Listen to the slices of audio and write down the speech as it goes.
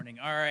Morning.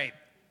 All right.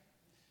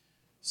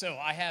 So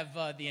I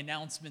have the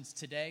announcements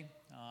today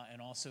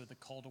and also the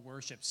call to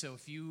worship. So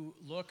if you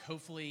look,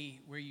 hopefully,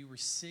 where you were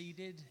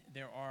seated,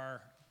 there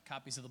are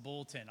copies of the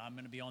bulletin. I'm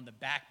going to be on the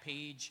back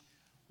page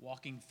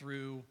walking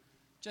through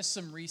just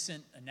some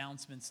recent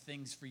announcements,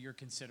 things for your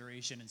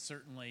consideration, and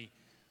certainly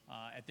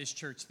at this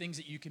church, things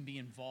that you can be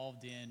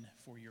involved in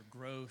for your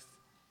growth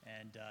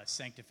and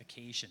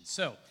sanctification.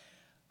 So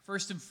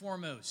first and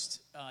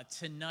foremost,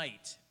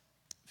 tonight,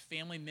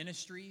 Family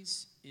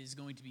Ministries is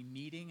going to be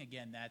meeting.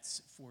 Again,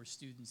 that's for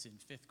students in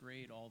 5th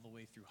grade all the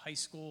way through high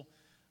school.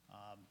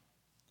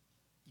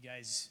 You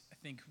guys, I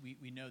think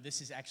we know this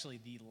is actually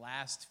the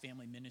last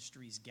Family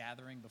Ministries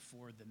gathering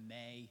before the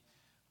May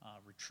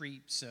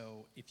retreat.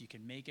 So if you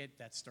can make it,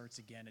 that starts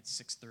again at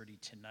 6:30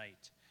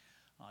 tonight.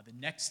 The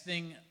next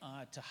thing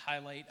to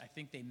highlight, I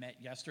think they met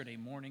yesterday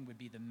morning, would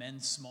be the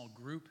men's small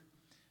group.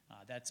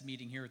 That's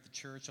meeting here at the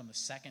church on the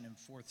 2nd and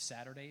 4th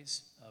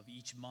Saturdays of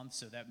each month.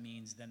 So that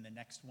means then the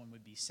next one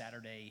would be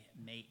Saturday,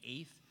 May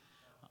 8th.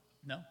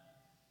 No?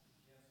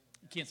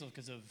 Canceled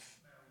because of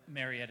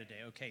Marietta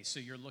Day. Okay, so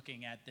you're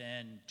looking at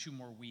then 2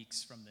 more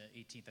weeks from the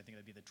 18th. I think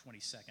that'd be the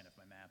 22nd if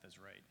my math is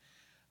right.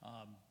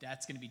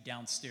 That's going to be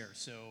downstairs.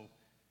 So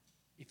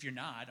if you're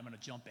not, I'm going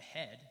to jump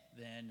ahead.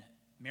 Then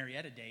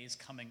Marietta Day is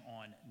coming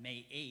on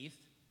May 8th.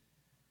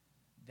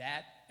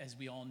 That, as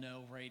we all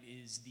know, right,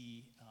 is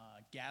the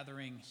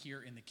gathering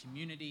here in the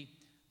community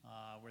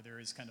where there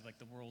is kind of like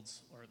the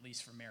world's, or at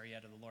least for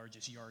Marietta, the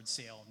largest yard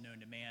sale known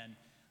to man.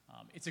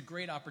 It's a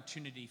great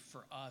opportunity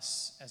for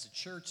us as a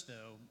church,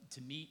 though,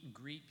 to meet and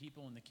greet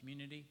people in the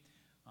community,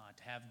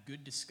 to have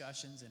good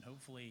discussions, and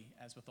hopefully,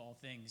 as with all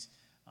things,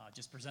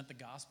 just present the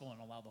gospel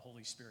and allow the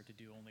Holy Spirit to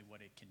do only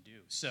what it can do.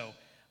 So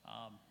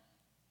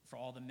for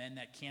all the men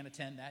that can't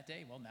attend that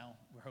day, well, now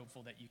we're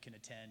hopeful that you can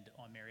attend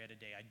on Marietta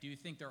Day. I do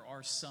think there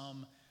are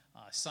some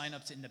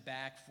sign-ups in the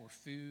back for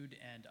food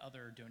and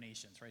other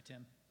donations, right,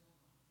 Tim?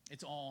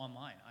 It's all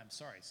online. I'm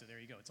sorry. So there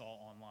you go. It's all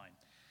online.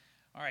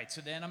 All right, so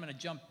then I'm going to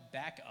jump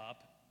back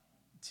up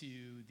to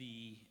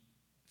the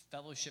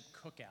fellowship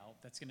cookout.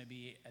 That's going to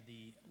be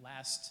the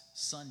last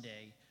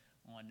Sunday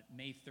on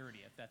May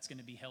 30th. That's going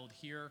to be held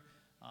here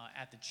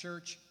at the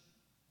church.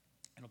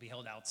 It'll be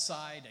held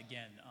outside.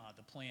 Again,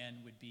 the plan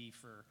would be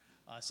for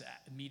us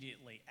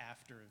immediately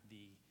after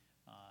the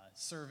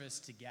service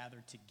to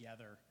gather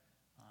together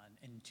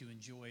and to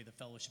enjoy the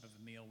fellowship of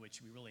a meal,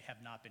 which we really have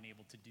not been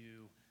able to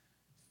do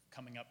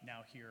coming up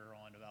now here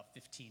on about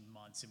 15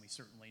 months. And we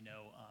certainly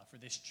know for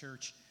this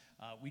church,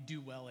 we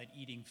do well at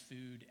eating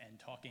food and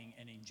talking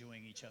and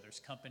enjoying each other's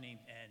company.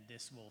 And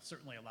this will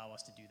certainly allow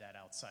us to do that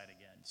outside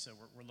again. So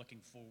we're looking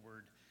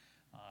forward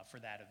for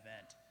that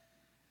event.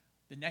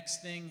 The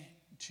next thing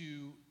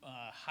to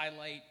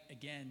highlight,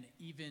 again,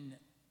 even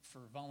for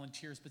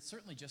volunteers, but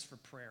certainly just for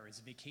prayer, is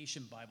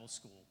Vacation Bible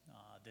School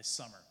this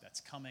summer. That's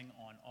coming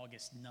on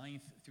August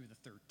 9th through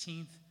the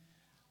 13th.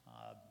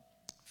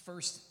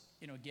 First,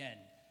 again,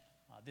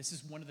 this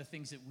is one of the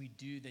things that we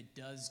do that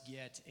does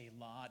get a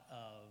lot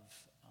of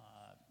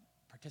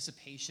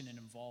participation and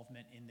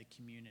involvement in the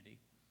community.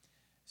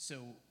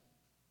 So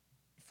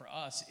for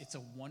us, it's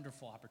a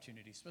wonderful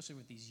opportunity, especially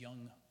with these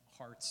young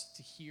hearts,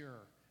 to hear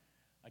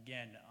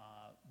again,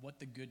 what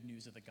the good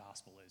news of the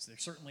gospel is. They're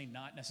certainly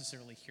not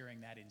necessarily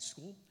hearing that in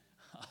school,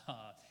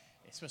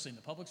 especially in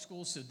the public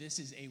schools. So this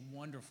is a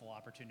wonderful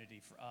opportunity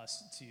for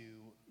us to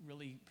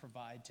really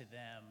provide to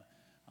them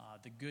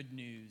the good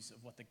news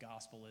of what the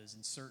gospel is.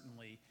 And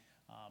certainly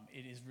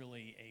it is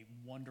really a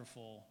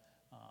wonderful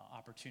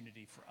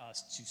opportunity for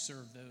us to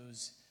serve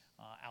those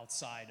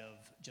outside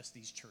of just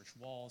these church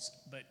walls.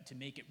 But to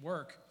make it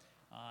work,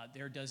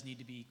 there does need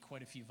to be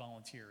quite a few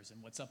volunteers.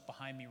 And what's up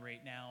behind me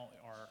right now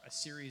are a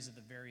series of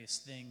the various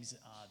things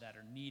that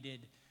are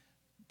needed,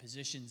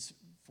 positions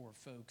for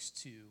folks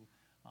to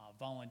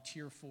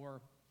volunteer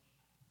for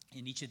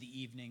in each of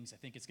the evenings. I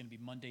think it's going to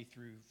be Monday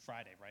through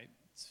Friday, right?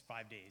 It's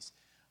 5 days.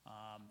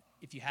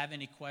 If you have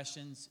any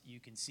questions, you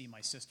can see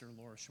my sister,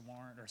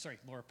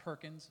 Laura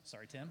Perkins.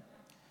 Sorry, Tim.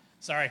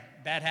 Sorry,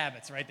 bad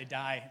habits, right? They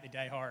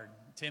die hard.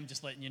 Tim,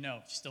 just letting you know,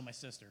 she's still my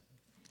sister.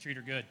 Treat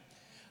her good.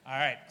 All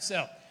right,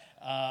 so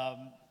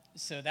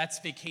that's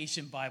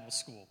Vacation Bible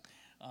School.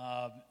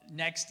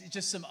 Next,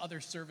 just some other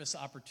service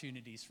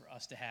opportunities for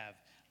us to have.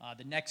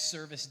 The next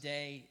service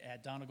day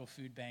at Donegal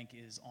Food Bank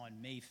is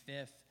on May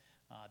 5th.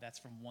 That's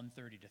from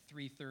 1:30 to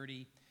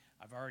 3:30.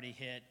 I've already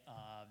hit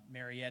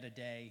Marietta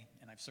Day,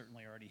 and I've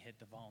certainly already hit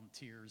the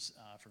volunteers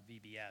for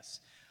VBS.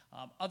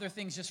 Other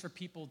things just for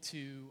people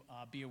to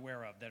be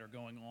aware of that are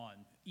going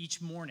on.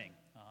 Each morning,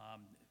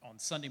 on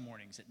Sunday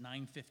mornings at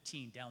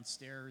 9:15,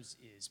 downstairs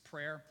is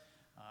prayer.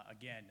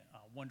 Again, a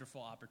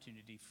wonderful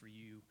opportunity for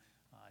you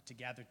to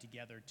gather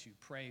together to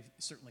pray,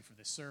 certainly for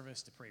this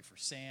service, to pray for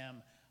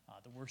Sam,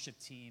 the worship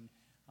team,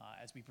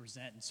 as we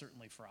present, and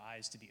certainly for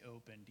eyes to be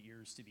opened,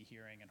 ears to be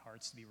hearing, and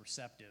hearts to be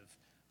receptive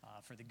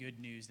for the good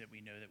news that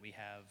we know that we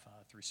have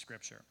through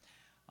Scripture.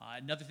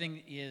 Another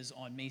thing is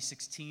on May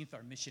 16th,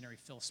 our missionary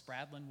Phil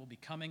Spradlin will be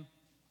coming.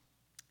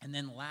 And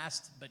then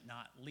last but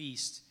not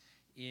least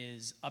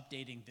is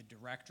updating the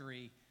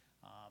directory.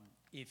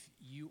 If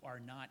you are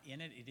not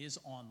in it, it is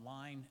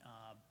online,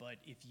 but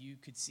if you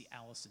could see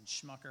Allison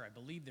Schmucker, I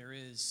believe there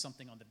is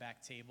something on the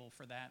back table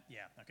for that. Yeah,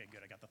 okay,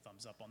 good. I got the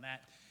thumbs up on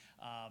that.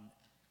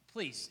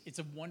 Please, it's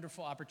a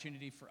wonderful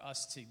opportunity for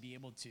us to be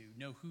able to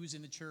know who's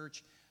in the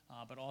church,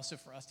 but also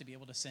for us to be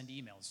able to send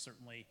emails.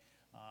 Certainly,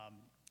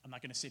 I'm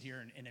not going to sit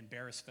here and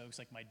embarrass folks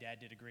like my dad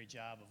did a great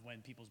job of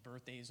when people's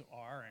birthdays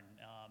are,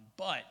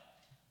 but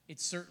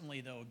it's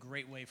certainly, though, a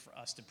great way for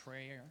us to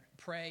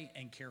pray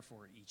and care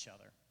for each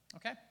other.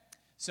 Okay?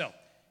 So,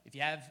 if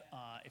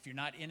you're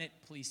not in it,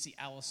 please see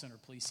Allison or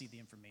please see the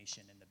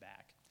information in the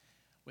back.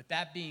 With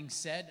that being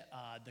said,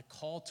 the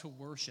call to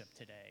worship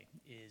today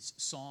is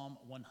Psalm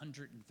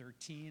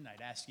 113.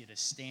 I'd ask you to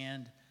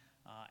stand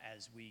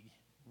as we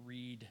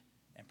read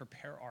and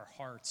prepare our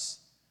hearts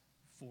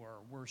for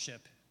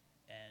worship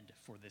and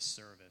for this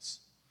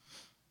service.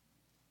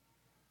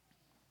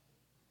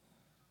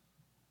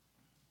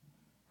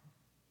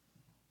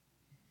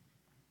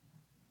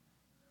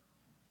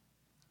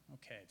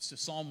 Okay, so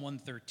Psalm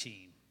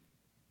 113.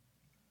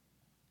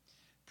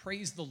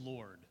 Praise the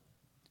Lord.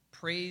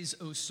 Praise,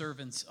 O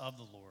servants of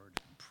the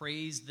Lord.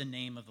 Praise the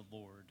name of the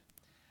Lord.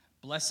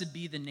 Blessed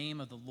be the name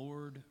of the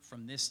Lord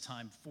from this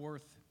time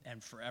forth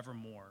and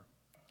forevermore.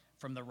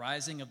 From the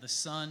rising of the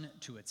sun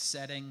to its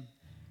setting,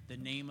 the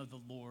name of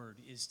the Lord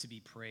is to be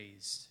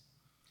praised.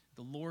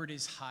 The Lord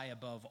is high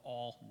above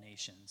all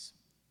nations,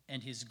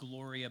 and his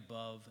glory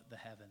above the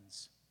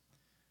heavens.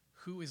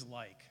 Who is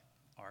like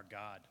our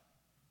God?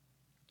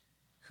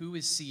 Who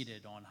is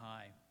seated on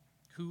high?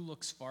 Who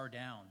looks far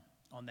down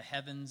on the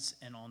heavens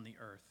and on the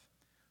earth?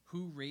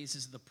 Who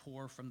raises the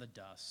poor from the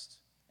dust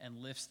and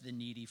lifts the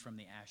needy from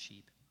the ash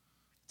heap,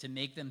 to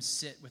make them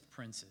sit with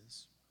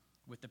princes,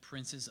 with the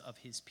princes of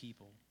his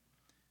people?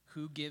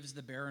 Who gives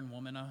the barren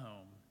woman a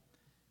home,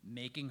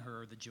 making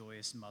her the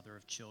joyous mother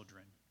of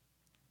children?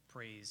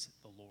 Praise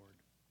the Lord.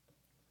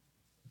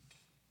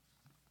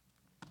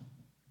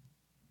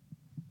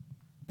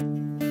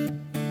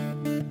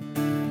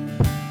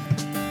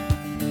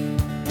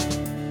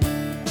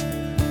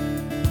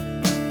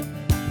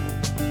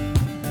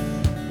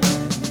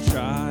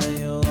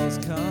 Trials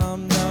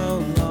come,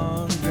 no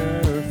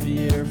longer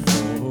fear,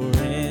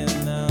 for in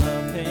the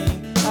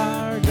pain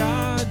our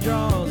God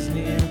draws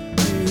near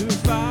to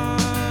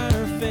find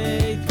our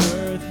faith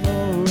worth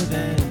more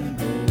than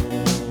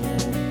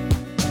gold.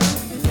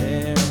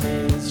 There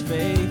is faith.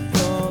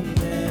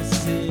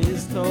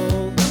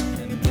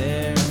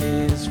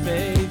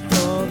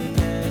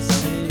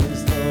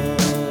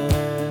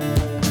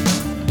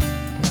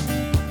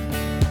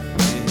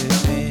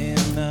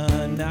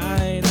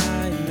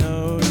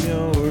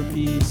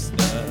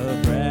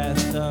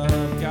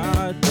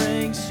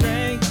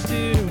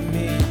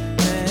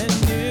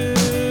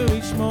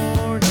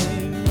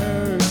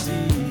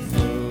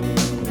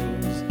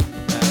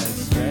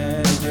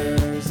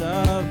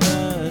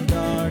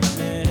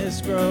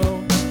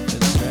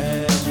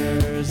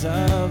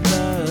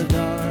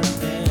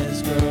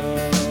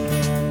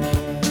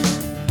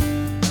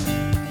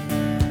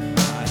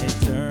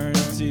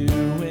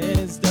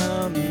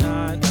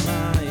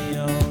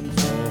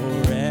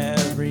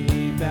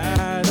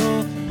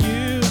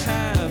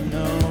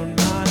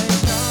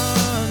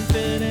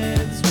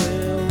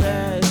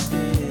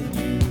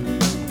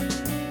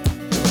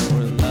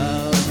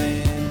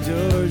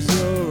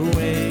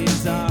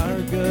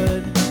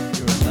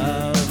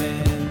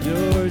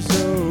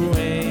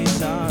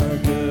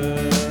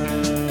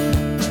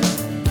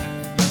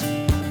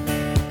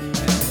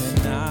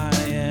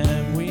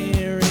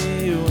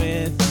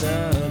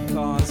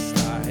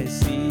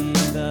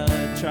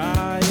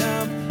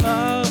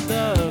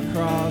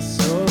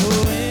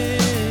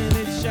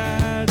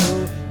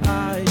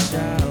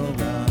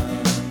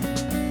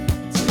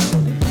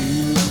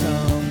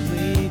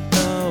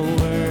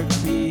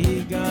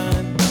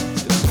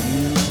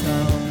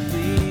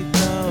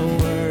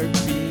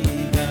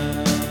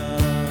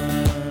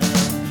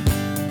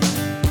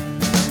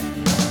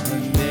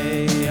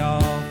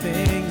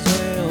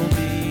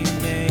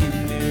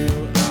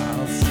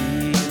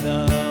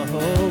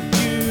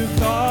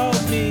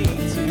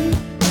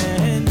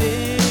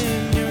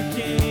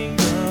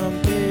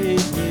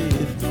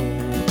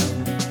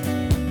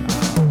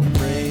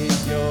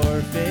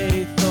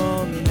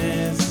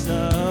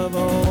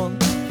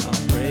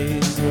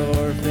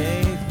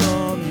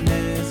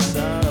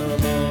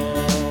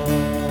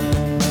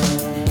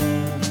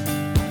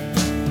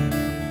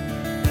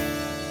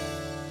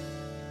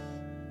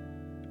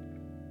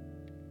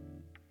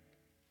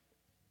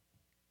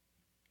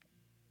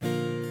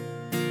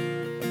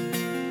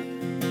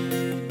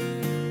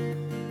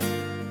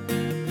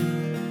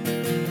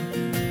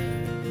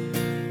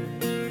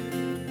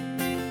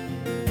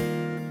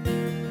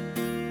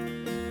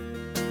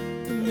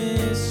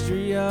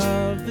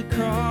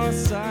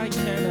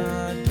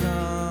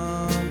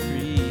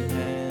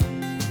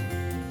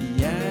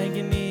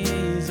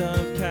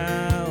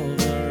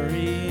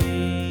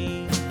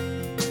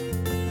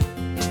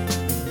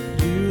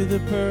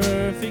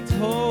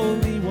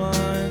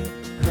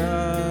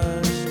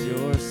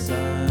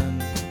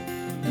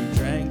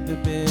 the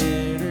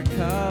bitter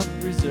cup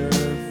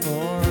reserved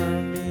for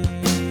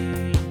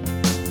me.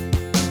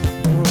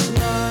 Your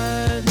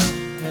blood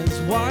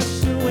has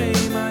washed away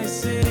my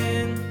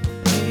sin.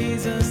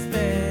 Jesus,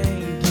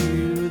 thank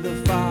you. The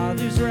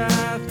Father's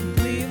wrath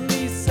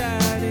completely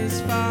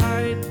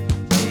satisfied.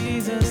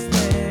 Jesus,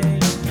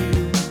 thank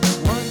you.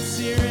 Once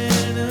your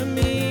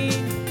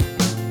enemy,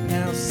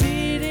 now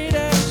seated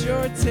at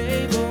your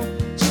table.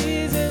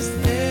 Jesus,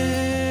 thank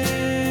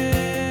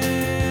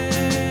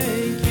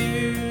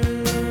you.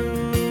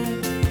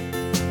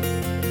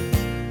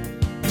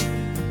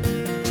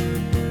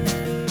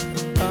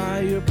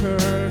 By your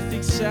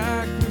perfect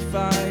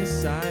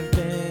sacrifice, I've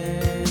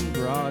been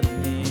brought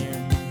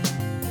near.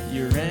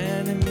 Your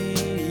enemy,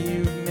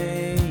 you've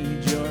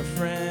made your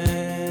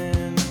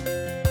friend.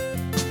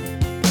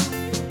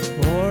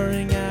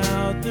 Pouring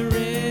out the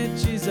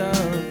riches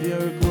of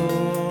your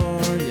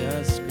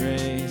glorious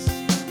grace.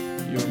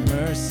 Your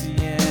mercy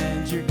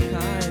and your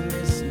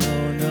kindness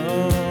know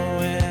no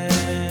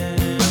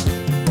end.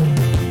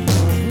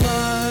 Your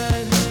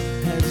blood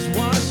has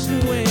washed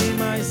away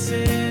my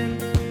sin.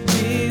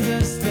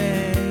 Jesus,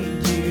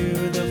 thank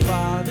you. The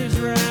Father's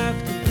wrath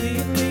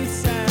completely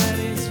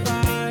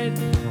satisfied.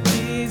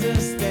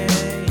 Jesus,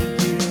 thank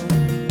you.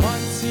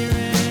 Once your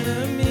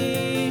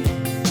enemy,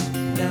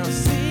 now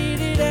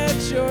seated at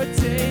your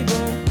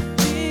table.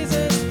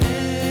 Jesus,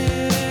 thank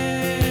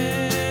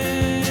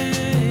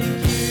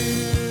you.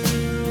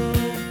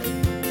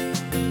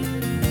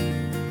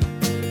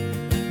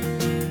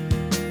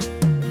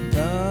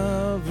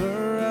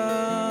 Lover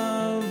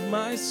of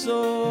my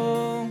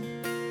soul,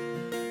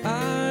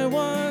 I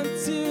want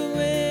to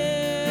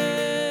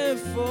live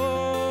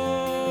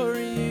for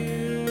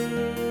you.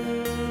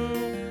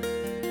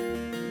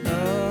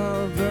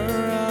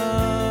 Lover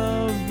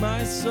of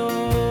my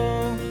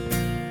soul,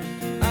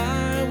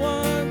 I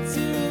want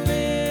to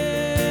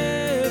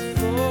live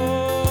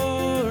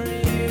for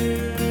you.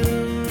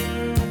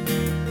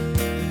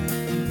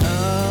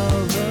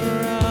 Lover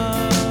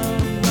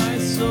of my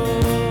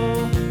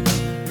soul,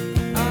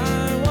 I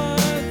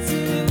want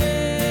to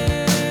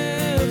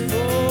live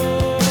for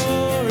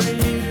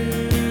you.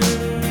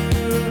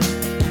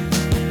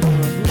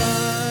 Your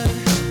blood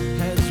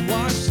has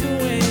washed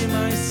away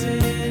my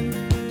sin.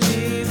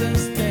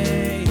 Jesus,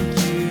 thank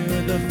you.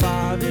 The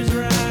Father's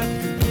wrath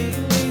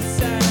completely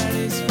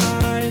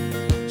satisfied.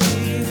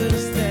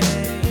 Jesus,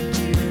 thank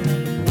you.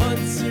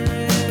 Once your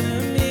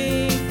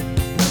enemy,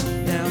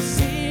 now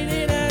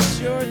seated at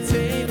your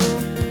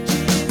table.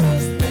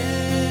 Jesus, thank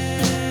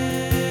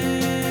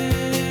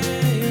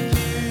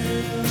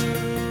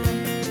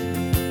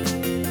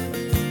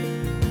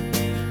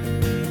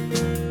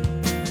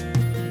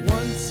you.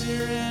 Once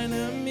your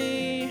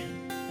enemy,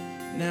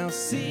 now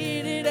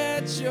seated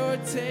at your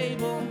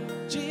table.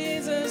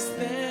 Jesus,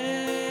 thank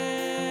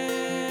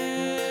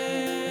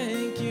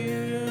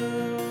you.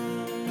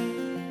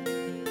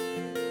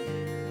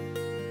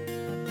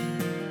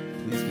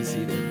 Please be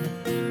seated.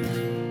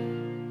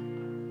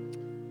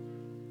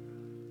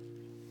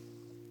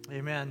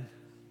 Amen.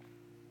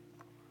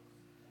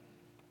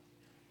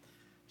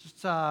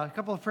 Just a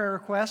couple of prayer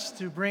requests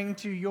to bring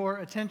to your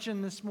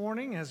attention this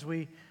morning as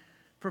we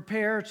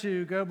prepare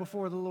to go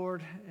before the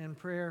Lord in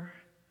prayer.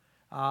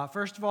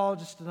 First of all,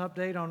 just an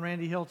update on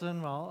Randy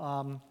Hilton.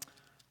 Well,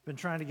 been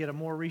trying to get a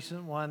more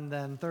recent one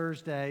than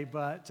Thursday,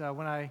 but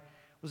when I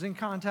was in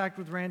contact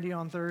with Randy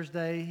on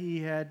Thursday,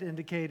 he had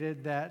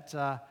indicated that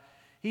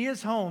he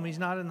is home. He's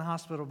not in the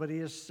hospital, but he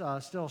is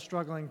still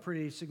struggling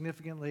pretty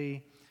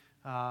significantly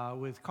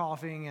with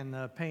coughing and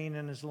the pain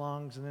in his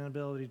lungs and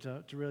inability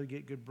to really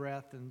get good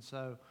breath. And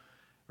so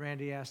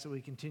Randy asked that we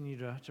continue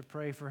to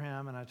pray for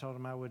him, and I told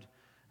him I would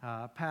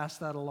pass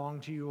that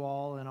along to you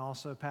all and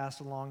also pass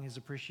along his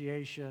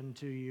appreciation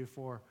to you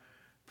for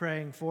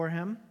praying for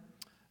him.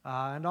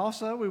 And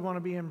also, we want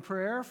to be in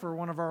prayer for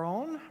one of our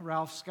own,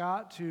 Ralph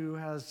Scott, who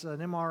has an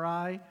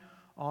MRI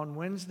on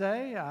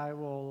Wednesday. I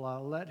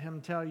will let him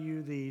tell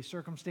you the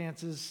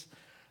circumstances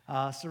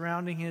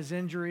surrounding his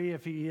injury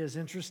if he is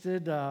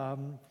interested.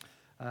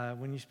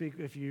 When you speak,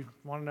 if you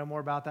want to know more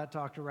about that,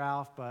 talk to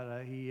Ralph.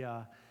 But he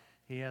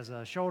has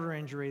a shoulder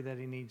injury that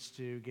he needs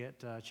to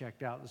get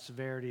checked out, the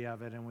severity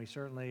of it, and we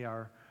certainly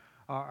are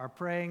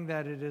praying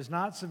that it is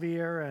not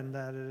severe and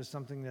that it is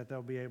something that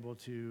they'll be able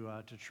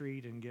to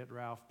treat and get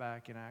Ralph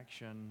back in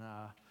action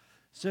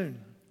soon.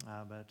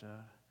 But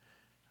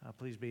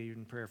please be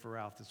in prayer for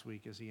Ralph this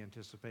week as he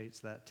anticipates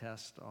that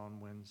test on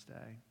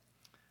Wednesday.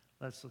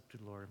 Let's look to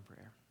the Lord in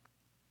prayer.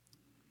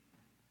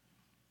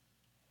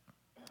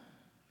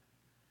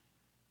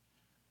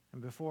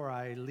 And before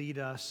I lead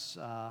us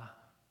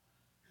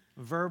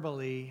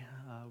verbally,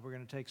 we're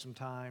going to take some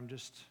time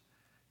just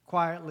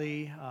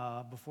quietly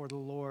before the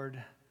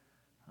Lord,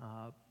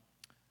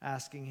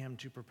 asking Him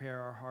to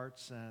prepare our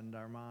hearts and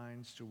our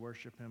minds to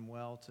worship Him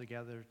well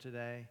together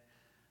today,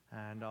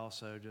 and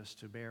also just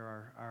to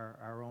bear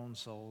our own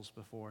souls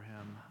before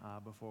Him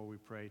before we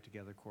pray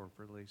together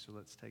corporately. So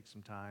let's take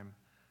some time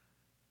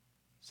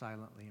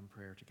silently in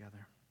prayer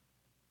together.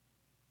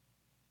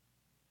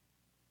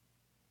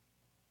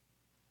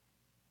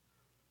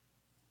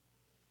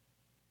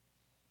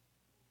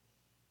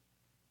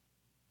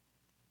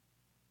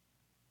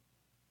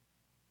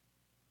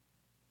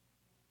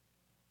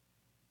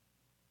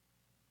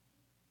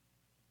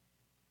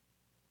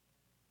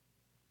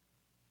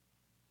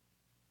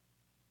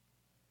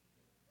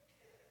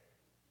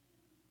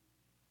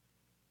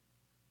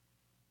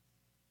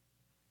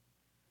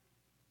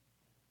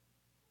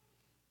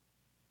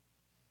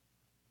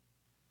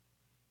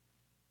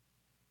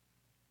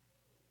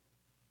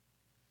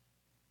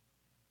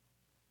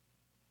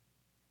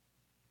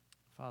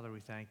 Father,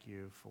 we thank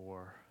you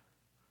for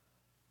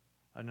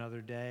another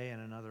day and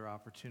another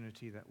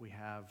opportunity that we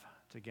have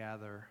to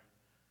gather,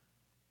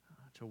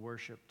 to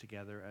worship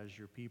together as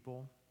your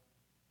people.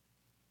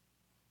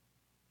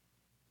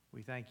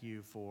 We thank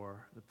you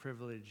for the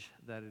privilege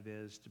that it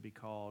is to be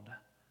called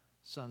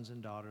sons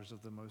and daughters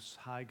of the Most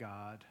High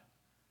God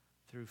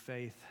through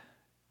faith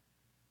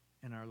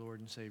in our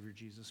Lord and Savior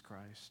Jesus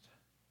Christ,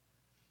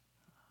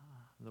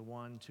 the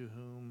one to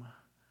whom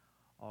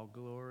all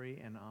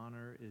glory and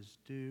honor is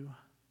due.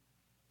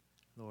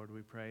 Lord,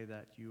 we pray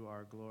that you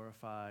are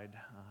glorified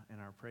in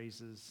our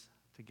praises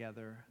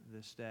together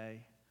this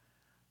day.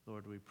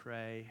 Lord, we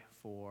pray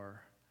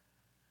for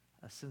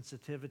a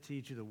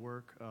sensitivity to the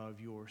work of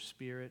your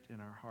Spirit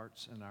in our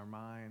hearts and our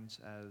minds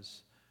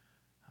as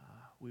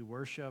we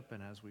worship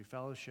and as we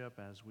fellowship,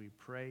 as we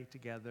pray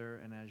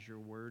together and as your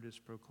word is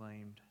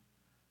proclaimed.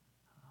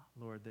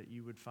 Lord, that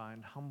you would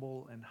find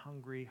humble and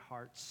hungry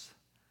hearts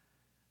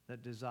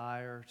that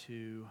desire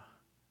to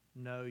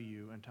know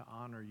you and to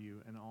honor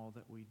you in all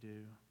that we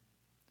do.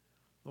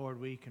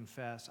 Lord,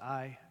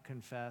 I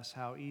confess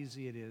how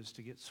easy it is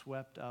to get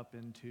swept up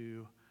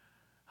into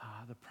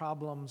the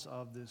problems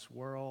of this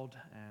world.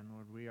 And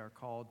Lord, we are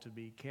called to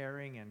be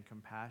caring and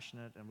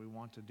compassionate, and we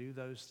want to do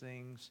those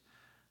things.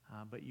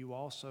 But you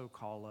also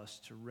call us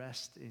to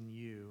rest in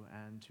you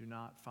and to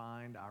not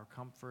find our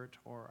comfort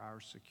or our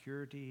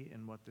security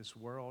in what this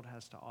world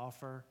has to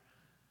offer,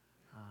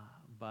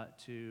 but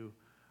to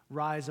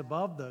rise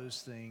above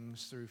those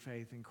things through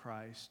faith in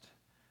Christ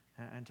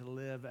and to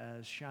live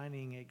as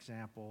shining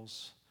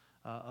examples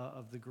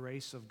of the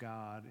grace of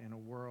God in a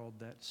world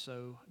that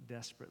so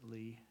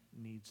desperately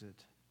needs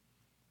it.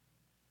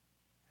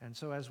 And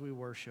so as we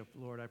worship,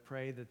 Lord, I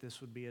pray that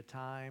this would be a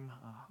time,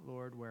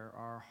 Lord, where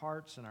our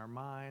hearts and our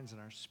minds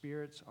and our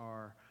spirits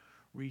are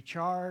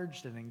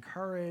recharged and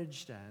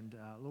encouraged and,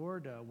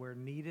 Lord, where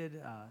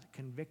needed,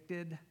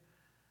 convicted.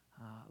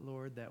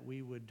 Lord, that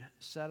we would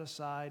set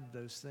aside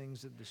those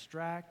things that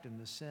distract and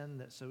the sin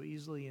that so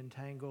easily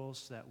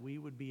entangles, that we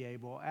would be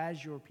able,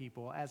 as your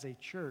people, as a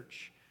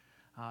church,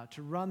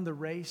 to run the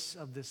race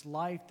of this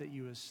life that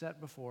you have set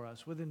before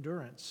us with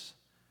endurance,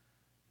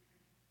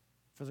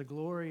 for the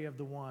glory of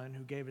the one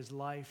who gave his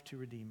life to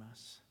redeem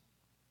us.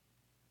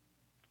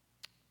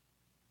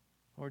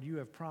 Lord, you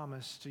have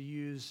promised to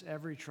use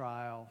every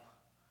trial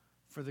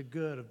for the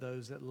good of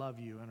those that love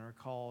you and are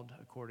called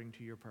according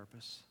to your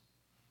purpose.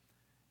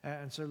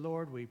 And so,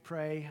 Lord, we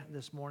pray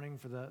this morning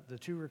for the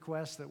two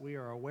requests that we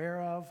are aware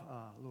of,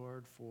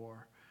 Lord,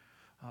 for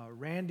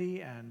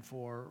Randy and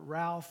for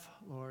Ralph,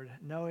 Lord,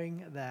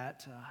 knowing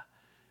that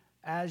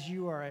as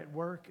you are at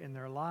work in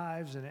their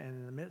lives and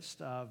in the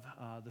midst of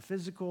the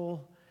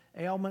physical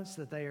ailments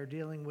that they are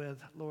dealing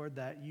with, Lord,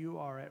 that you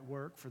are at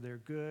work for their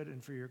good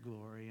and for your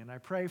glory. And I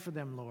pray for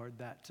them, Lord,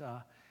 that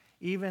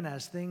even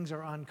as things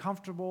are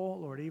uncomfortable,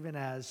 Lord, even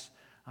as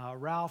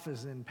Ralph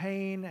is in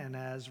pain and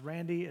as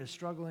Randy is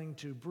struggling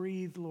to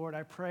breathe, Lord,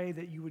 I pray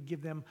that you would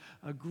give them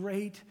a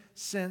great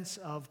sense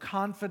of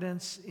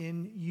confidence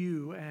in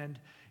you and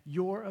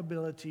your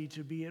ability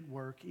to be at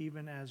work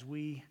even as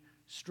we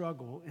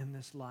struggle in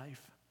this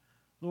life.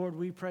 Lord,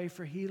 we pray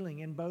for healing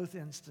in both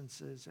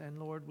instances. And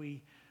Lord,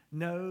 we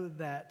know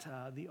that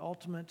the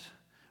ultimate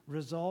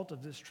result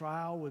of this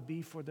trial would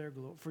be for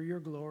your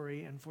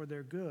glory and for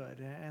their good.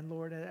 And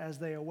Lord, as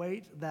they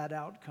await that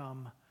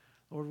outcome,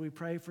 Lord, we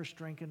pray for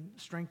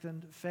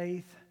strengthened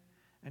faith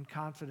and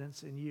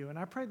confidence in you. And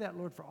I pray that,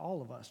 Lord, for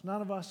all of us.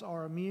 None of us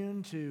are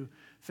immune to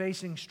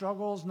facing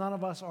struggles. None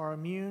of us are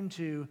immune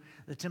to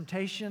the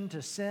temptation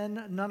to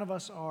sin. None of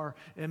us are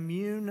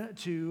immune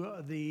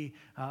to the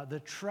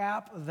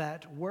trap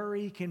that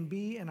worry can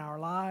be in our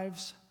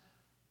lives.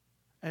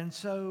 And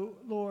so,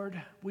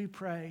 Lord, we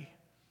pray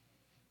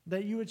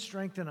that you would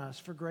strengthen us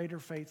for greater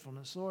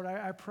faithfulness. Lord,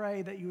 I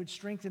pray that you would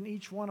strengthen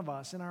each one of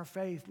us in our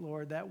faith,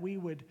 Lord, that we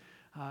would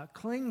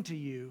cling to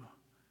you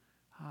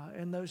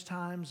in those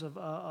times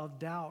of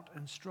doubt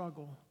and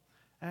struggle.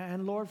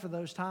 And Lord, for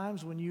those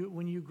times when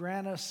you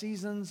grant us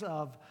seasons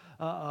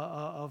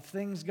of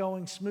things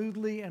going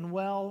smoothly and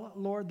well,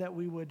 Lord, that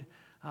we would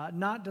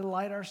not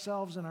delight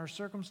ourselves in our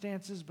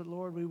circumstances, but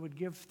Lord, we would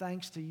give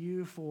thanks to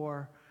you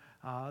for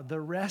the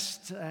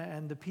rest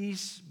and the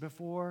peace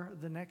before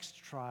the next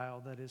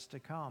trial that is to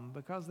come,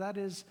 because that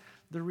is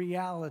the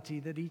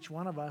reality that each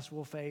one of us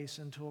will face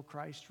until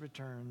Christ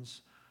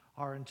returns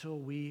or until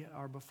we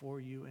are before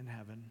you in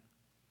heaven.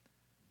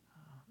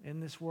 In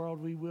this world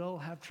we will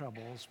have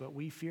troubles, but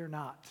we fear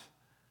not,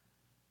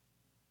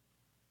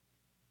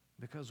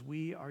 because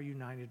we are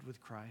united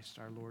with Christ,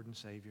 our Lord and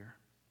Savior.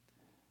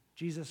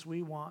 Jesus,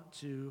 we want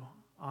to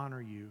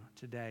honor you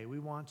today. We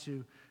want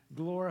to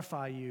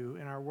glorify you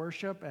in our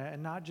worship,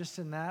 and not just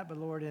in that, but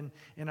Lord,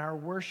 in our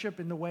worship,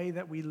 in the way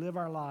that we live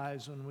our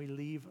lives when we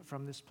leave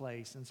from this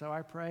place. And so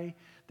I pray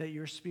that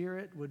your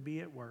Spirit would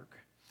be at work.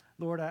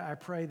 Lord, I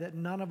pray that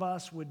none of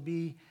us would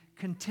be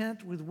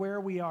content with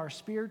where we are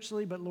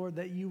spiritually, but Lord,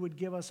 that you would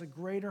give us a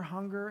greater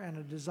hunger and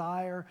a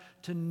desire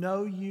to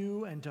know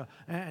you and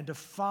to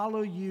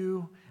follow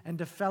you and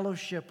to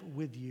fellowship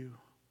with you.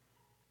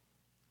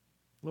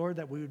 Lord,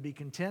 that we would be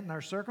content in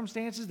our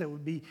circumstances, that we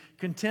would be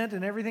content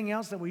in everything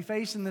else that we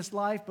face in this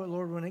life. But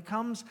Lord, when it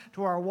comes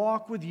to our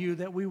walk with you,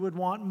 that we would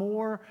want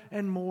more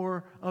and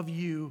more of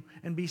you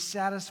and be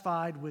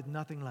satisfied with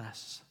nothing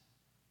less.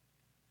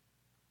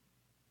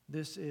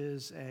 This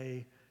is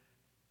a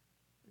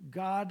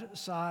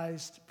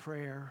God-sized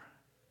prayer,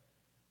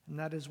 and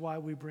that is why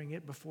we bring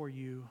it before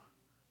you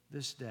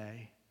this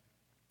day.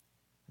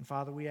 And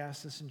Father, we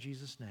ask this in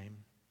Jesus' name.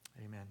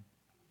 Amen.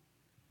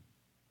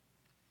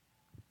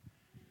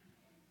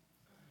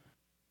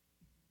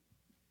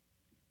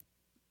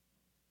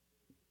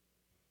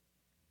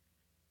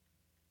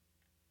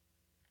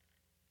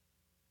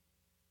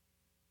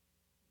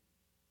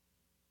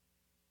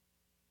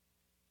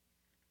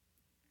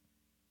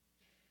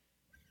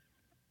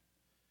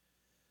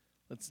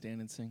 Let's stand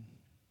and sing.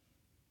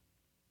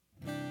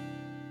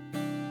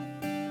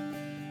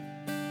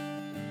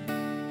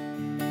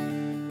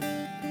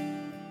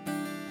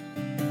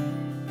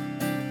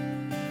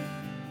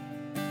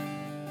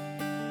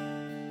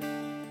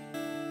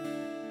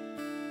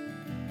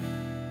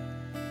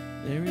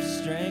 There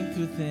is strength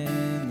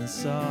within the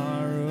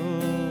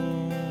sorrow.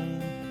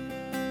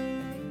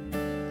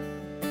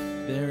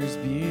 There is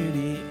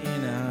beauty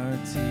in our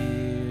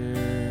tears.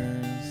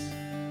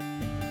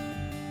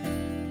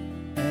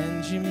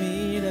 And you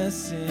meet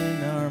us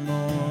in our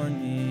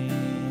mourning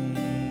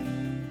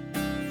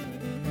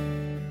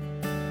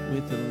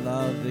with a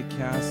love that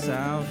casts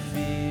out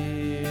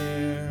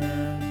fear.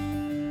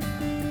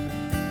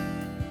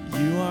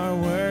 You are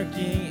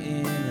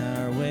working in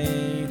our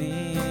waiting.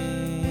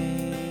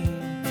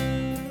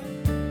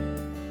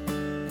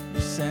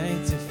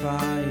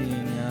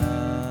 Sanctifying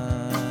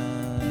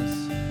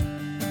us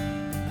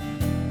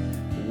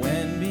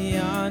when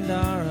beyond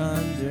our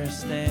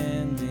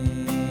understanding,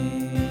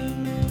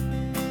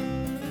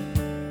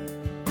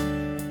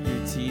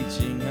 you're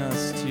teaching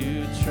us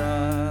to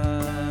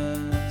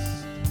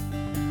trust.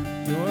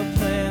 Your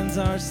plans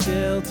are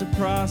still to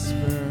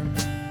prosper.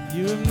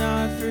 You have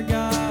not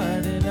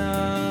forgotten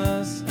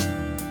us.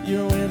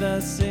 You're with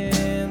us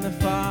in the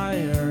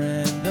fire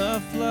and the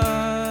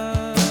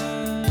flood.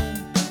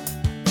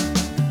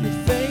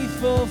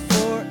 Faithful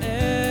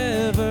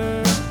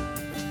forever,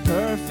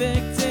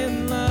 perfect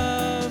in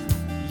love.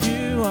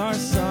 You are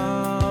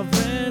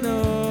sovereign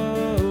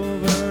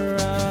over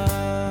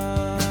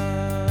us.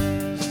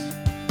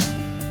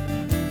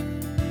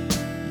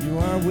 You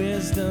are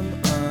wisdom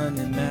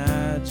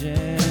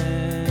unimagined.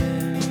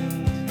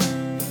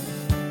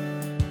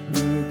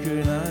 Who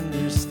could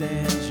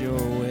understand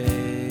your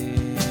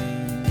ways?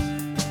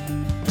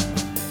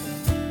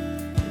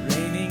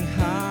 Reigning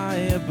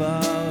high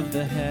above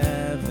the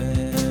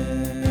heavens.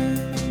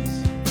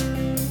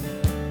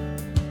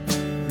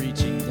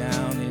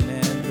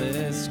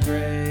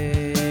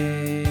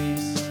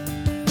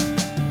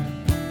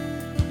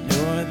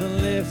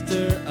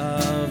 Lifter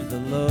of the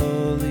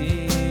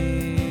lowly,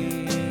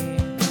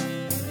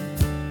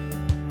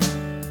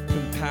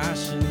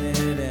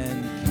 compassionate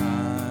and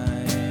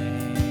kind.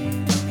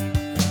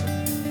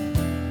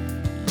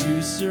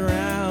 You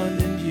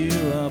surround and you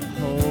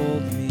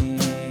uphold me,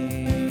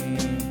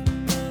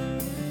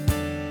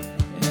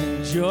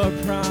 and your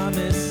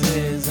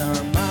promises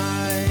are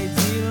my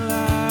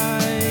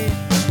delight.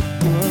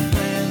 Your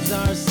plans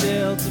are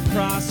still to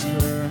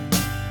prosper.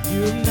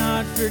 You have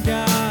not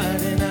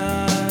forgotten us.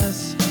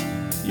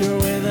 You're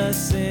with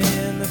us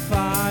in the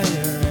fire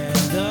and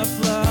the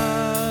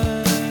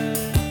flood.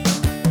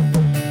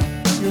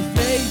 You're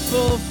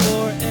faithful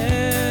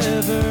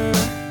forever,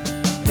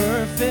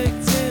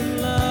 perfect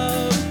in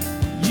love.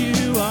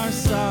 You are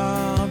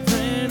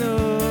sovereign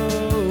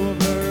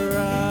over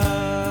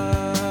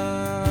us.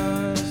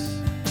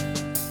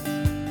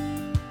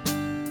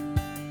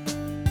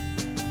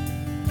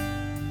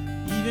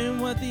 Even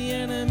what the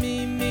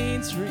enemy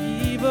means for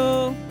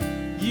evil,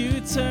 you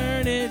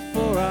turn it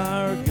for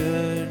our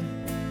good.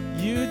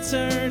 You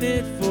turn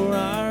it for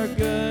our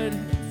good,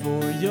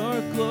 for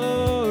your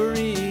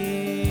glory.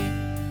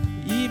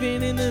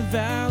 Even in the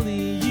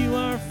valley, you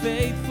are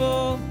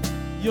faithful.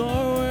 You're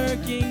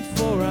working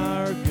for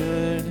our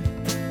good.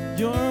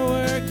 You're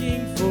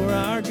working for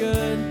our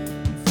good,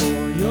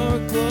 for your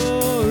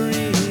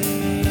glory.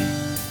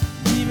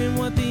 Even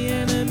what the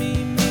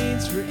enemy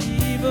means for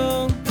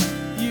evil,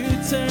 you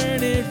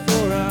turn it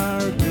for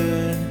our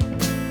good.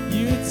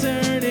 You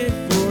turn it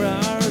for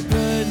our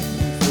good,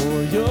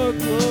 for your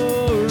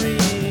glory.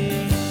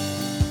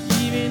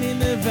 Even in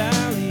the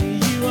valley,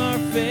 you are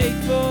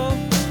faithful.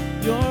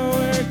 You're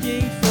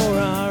working for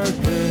our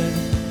good.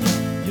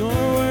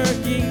 You're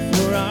working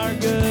for our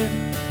good,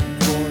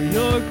 for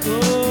your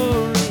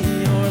glory.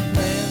 Your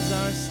plans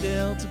are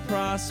still to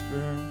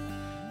prosper.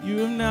 You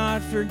have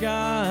not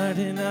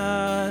forgotten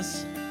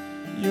us.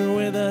 You're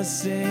with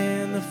us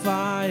in the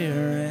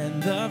fire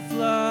and the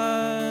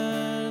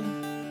flood.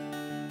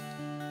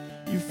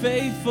 You're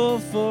faithful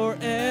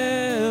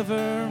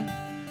forever,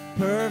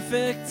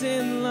 perfect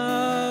in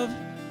love.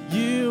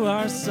 You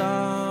are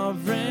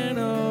sovereign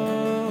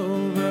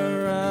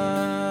over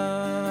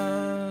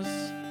us.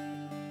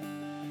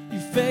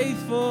 You're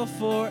faithful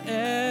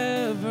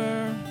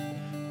forever,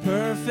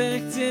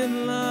 perfect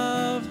in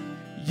love.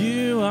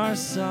 You are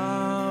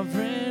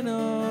sovereign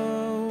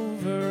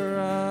over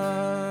us.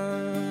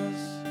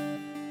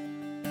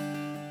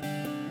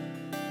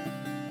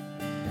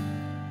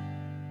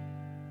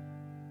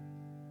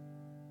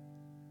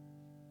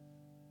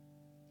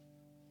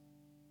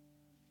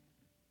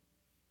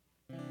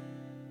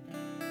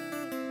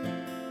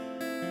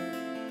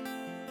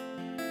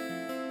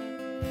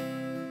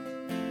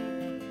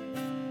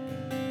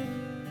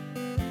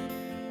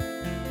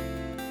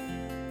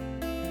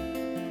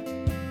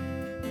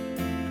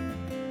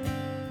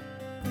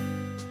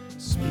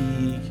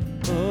 Speak,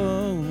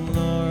 O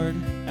Lord,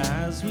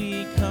 as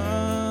we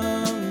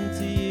come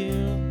to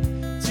you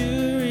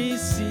to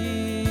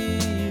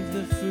receive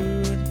the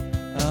food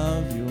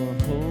of your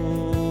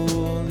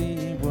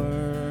holy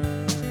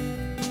word.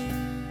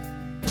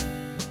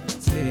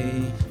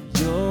 Take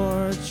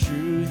your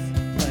truth,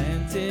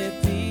 plant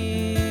it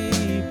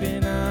deep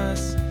in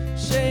us,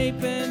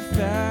 shape and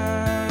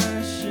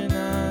fashion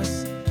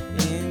us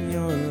in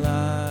your likeness.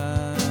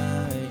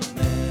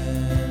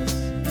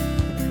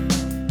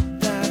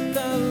 That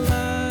the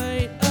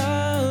light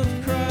of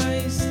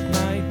Christ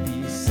might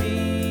be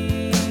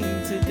seen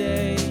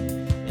today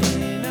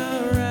in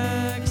our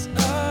acts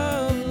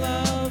of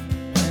love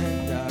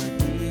and our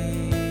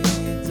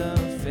deeds of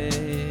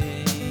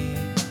faith.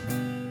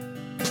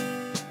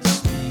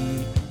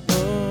 Speak,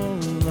 O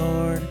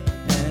Lord,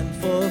 and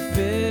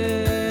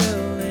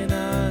fulfill in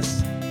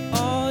us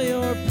all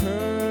your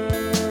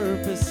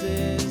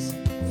purposes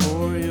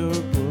for your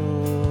glory.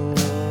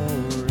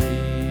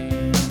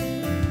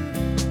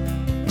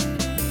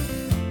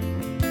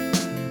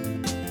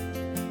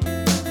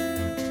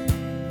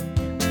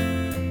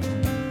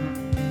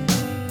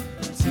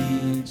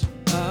 Teach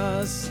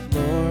us,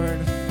 Lord,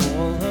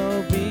 full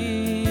obedience,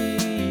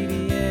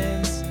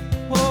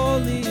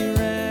 holy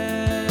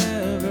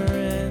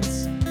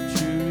reverence,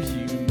 true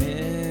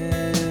humility.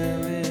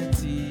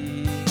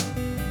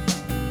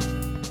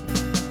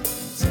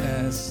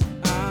 Test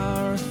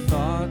our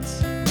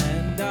thoughts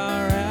and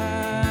our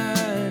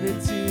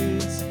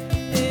attitudes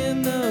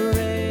in the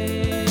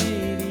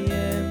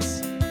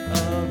radiance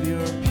of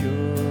your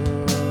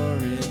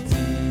purity.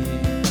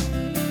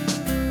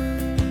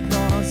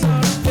 Cause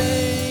our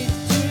faith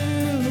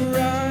to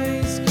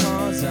rise,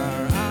 cause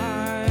our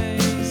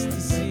eyes to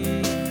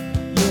see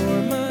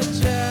your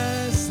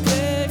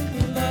majestic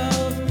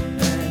love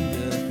and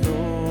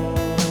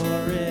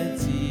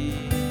authority.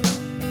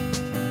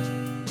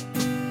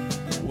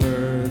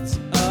 Words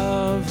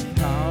of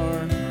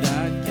power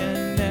that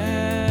can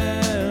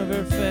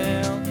never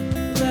fail,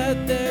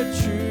 let their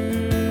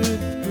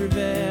truth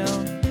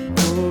prevail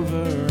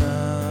over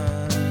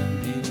unbelief.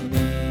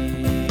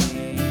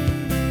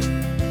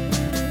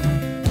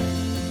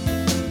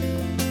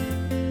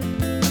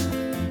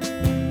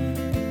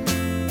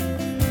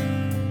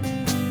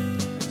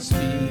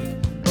 Speak,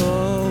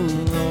 O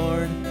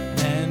Lord,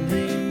 and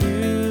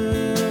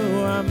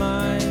renew our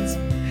minds.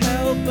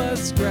 Help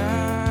us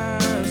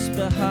grasp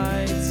the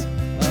heights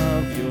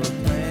of your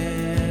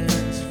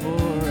plans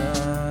for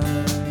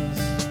us.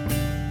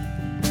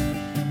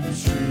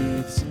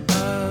 Truths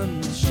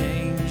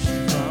unchanged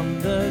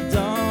from the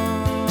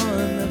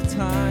dawn of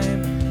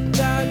time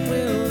that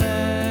will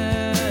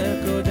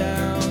echo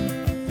down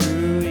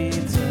through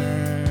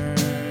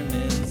eternity.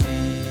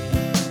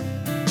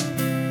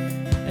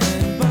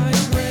 And by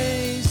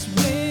grace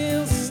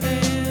we'll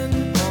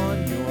stand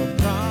on your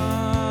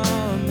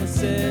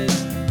promises,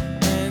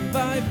 and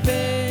by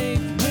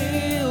faith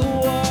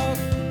we'll walk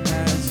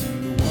as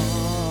you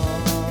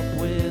walk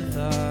with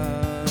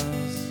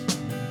us.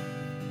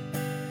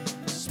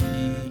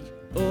 Speak,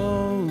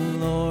 O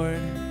Lord,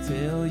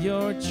 till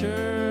your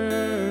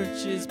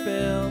church is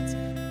built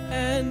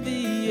and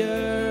the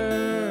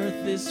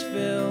earth is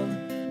filled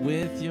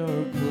with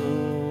your glory.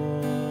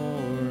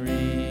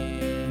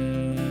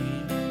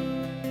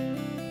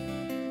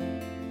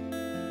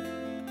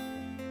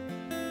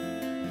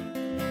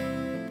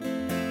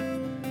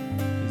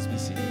 Please be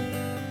seated.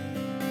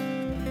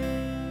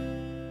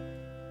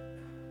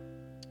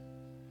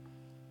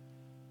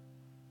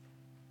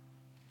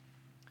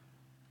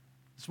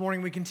 This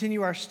morning we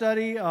continue our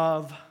study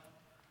of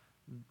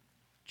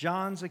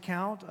John's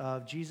account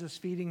of Jesus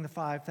feeding the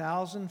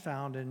 5,000,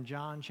 found in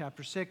John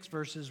chapter 6,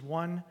 verses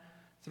 1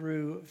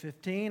 through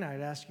 15.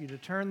 I'd ask you to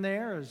turn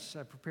there as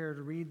I prepare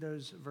to read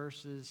those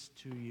verses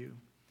to you.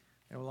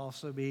 It will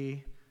also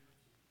be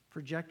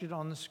projected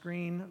on the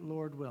screen,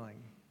 Lord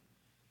willing.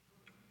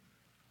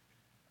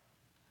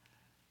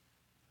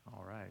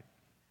 All right.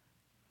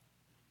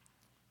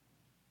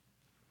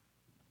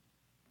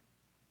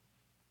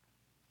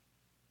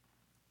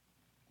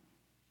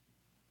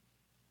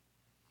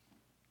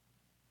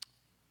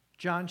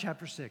 John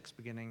chapter 6,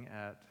 beginning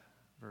at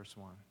verse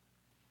 1.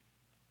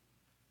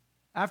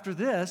 After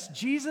this,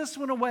 Jesus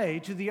went away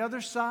to the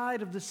other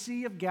side of the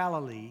Sea of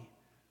Galilee,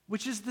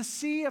 which is the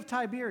Sea of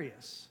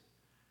Tiberias.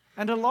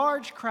 And a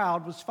large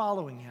crowd was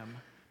following him,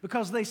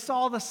 because they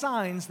saw the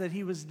signs that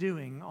he was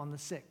doing on the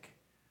sick.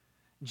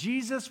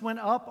 Jesus went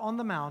up on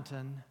the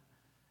mountain,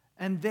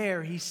 and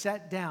there he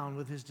sat down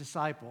with his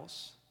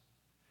disciples.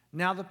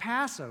 Now the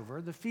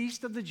Passover, the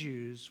feast of the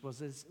Jews,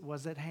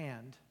 was at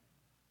hand.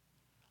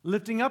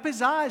 Lifting up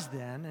his eyes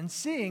then, and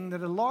seeing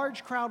that a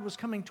large crowd was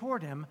coming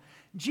toward him,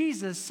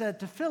 Jesus said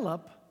to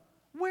Philip,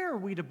 "Where are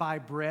we to buy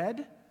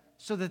bread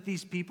so that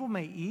these people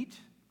may eat?"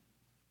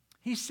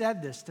 He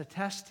said this to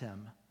test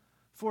him,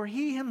 for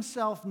he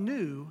himself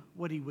knew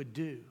what he would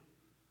do.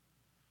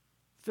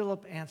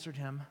 Philip answered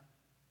him,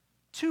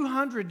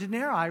 200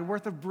 denarii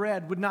worth of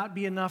bread would not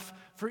be enough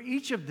for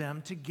each of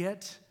them to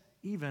get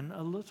even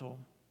a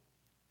little.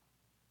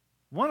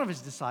 One of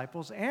his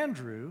disciples,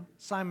 Andrew,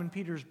 Simon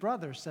Peter's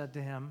brother, said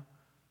to him,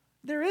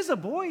 "There is a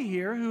boy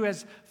here who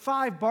has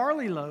 5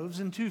 barley loaves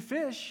and 2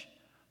 fish,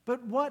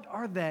 but what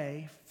are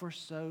they for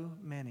so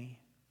many?"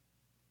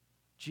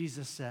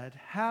 Jesus said,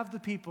 "Have the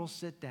people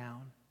sit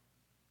down."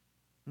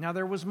 Now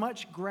there was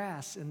much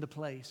grass in the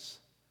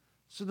place,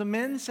 so the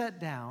men sat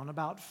down,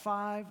 about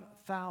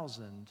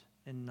 5,000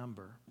 in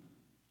number.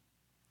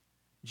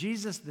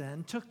 Jesus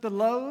then took the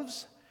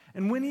loaves,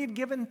 and when he had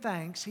given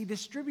thanks, he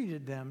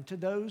distributed them to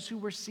those who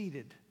were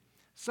seated.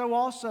 So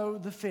also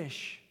the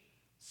fish,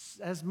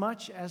 as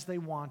much as they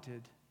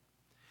wanted.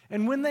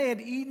 And when they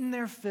had eaten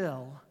their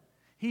fill,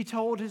 he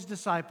told his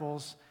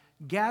disciples,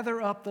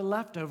 "Gather up the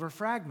leftover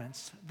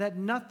fragments, that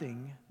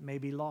nothing may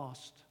be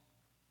lost."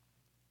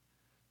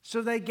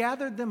 So they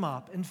gathered them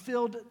up and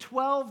filled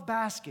 12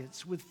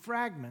 baskets with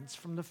fragments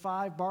from the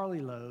 5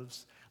 barley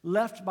loaves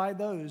left by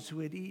those who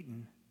had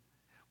eaten.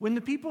 When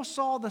the people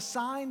saw the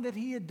sign that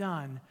he had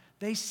done,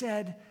 they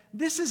said,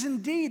 "This is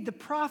indeed the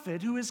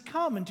prophet who has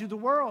come into the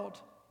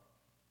world."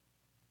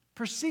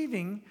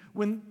 Perceiving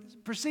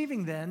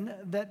then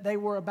that they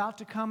were about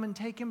to come and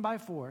take him by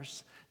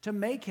force to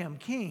make him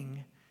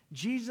king,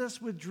 Jesus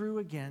withdrew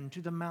again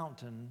to the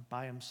mountain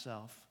by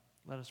himself.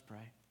 Let us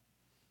pray.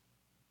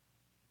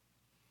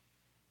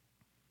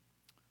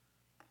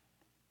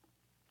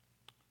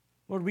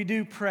 Lord, we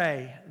do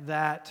pray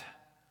that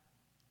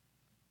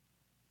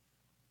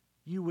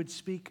you would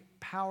speak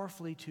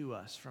powerfully to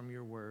us from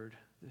your word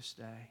this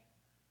day.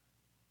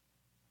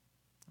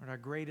 Lord, our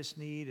greatest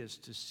need is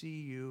to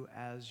see you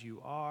as you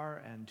are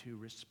and to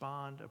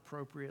respond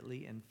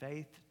appropriately in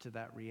faith to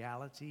that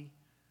reality.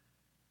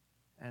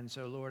 And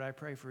so, Lord, I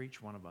pray for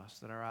each one of us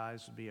that our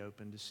eyes would be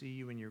open to see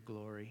you in your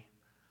glory.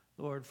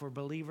 Lord, for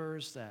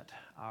believers, that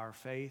our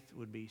faith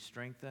would be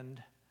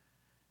strengthened,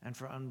 and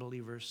for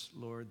unbelievers,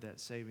 Lord, that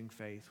saving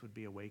faith would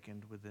be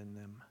awakened within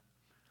them.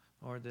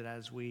 Lord, that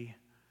as we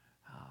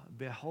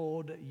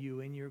behold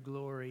you in your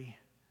glory,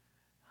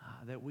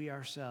 that we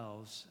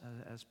ourselves,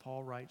 as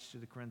Paul writes to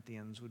the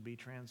Corinthians, would be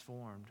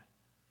transformed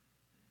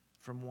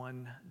from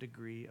one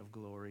degree of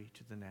glory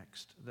to the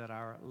next, that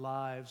our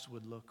lives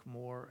would look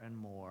more and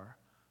more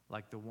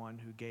like the one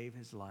who gave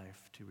his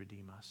life to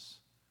redeem us.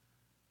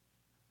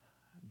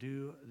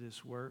 Do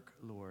this work,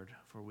 Lord,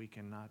 for we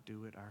cannot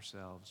do it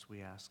ourselves.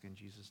 We ask in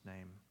Jesus'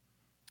 name.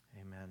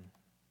 Amen.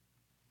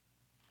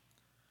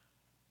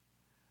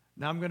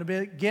 Now I'm going to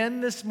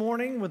begin this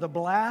morning with a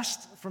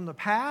blast from the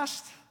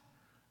past,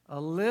 a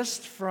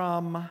list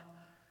from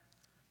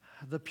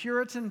the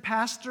Puritan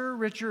pastor,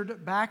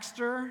 Richard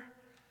Baxter.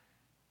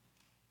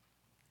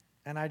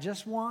 And I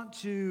just want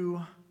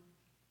to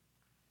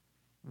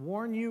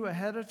warn you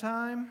ahead of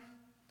time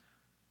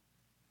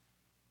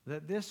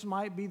that this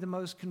might be the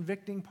most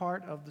convicting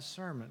part of the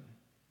sermon.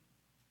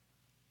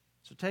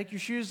 So take your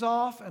shoes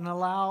off and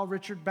allow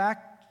Richard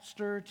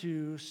Baxter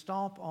to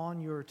stomp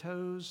on your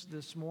toes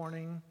this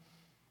morning,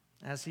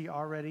 as he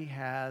already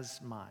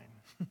has mine.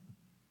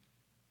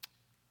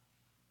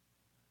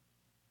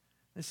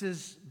 This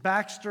is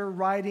Baxter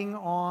writing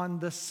on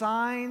the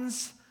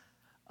signs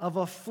of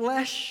a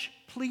flesh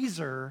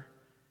pleaser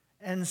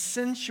and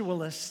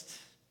sensualist.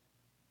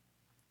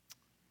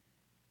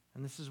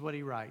 And this is what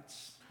he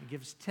writes. He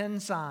gives 10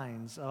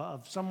 signs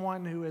of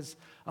someone who is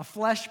a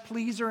flesh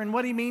pleaser. And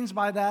what he means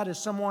by that is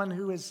someone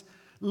who is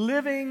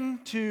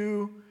living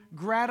to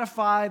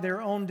gratify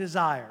their own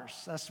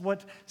desires. That's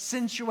what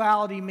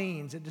sensuality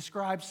means. It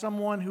describes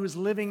someone who is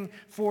living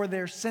for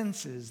their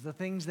senses, the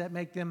things that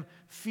make them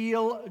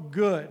feel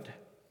good.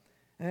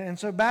 And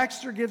so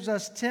Baxter gives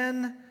us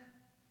 10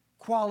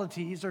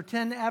 qualities or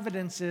 10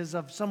 evidences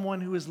of someone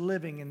who is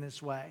living in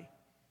this way.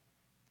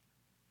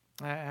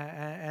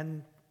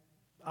 And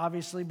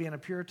obviously, being a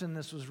Puritan,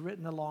 this was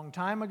written a long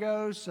time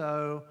ago,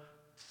 so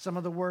some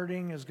of the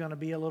wording is going to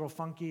be a little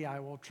funky.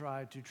 I will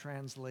try to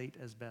translate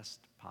as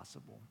best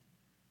possible.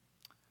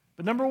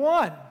 But number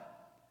 1,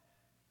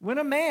 when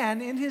a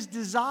man, in his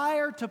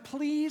desire to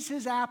please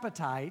his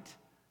appetite,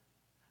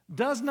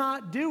 does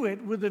not do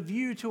it with a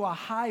view to a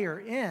higher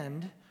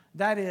end,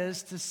 that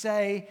is, to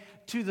say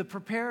to the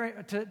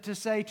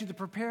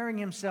preparing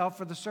himself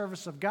for the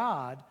service of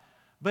God,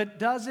 but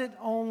does it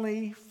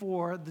only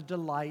for the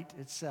delight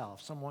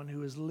itself, someone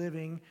who is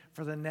living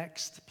for the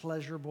next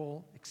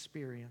pleasurable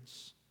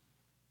experience.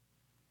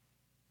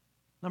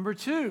 Number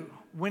 2,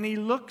 when he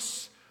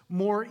looks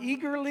more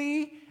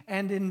eagerly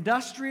and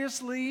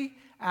industriously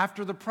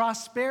after the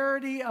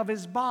prosperity of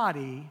his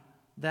body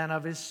than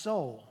of his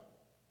soul.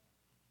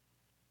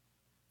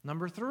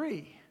 Number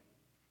 3,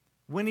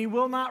 when he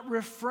will not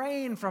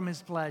refrain from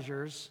his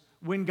pleasures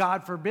when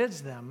God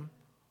forbids them,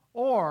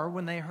 or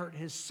when they hurt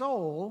his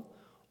soul,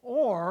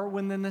 or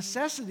when the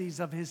necessities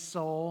of his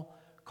soul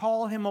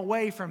call him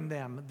away from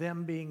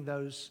them being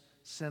those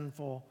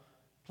sinful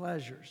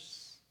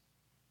pleasures.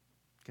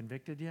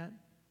 Convicted yet?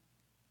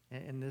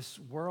 In this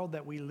world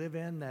that we live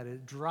in, that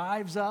it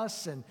drives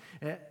us and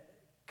it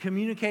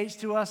communicates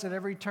to us at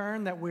every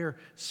turn that we're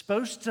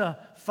supposed to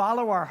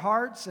follow our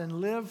hearts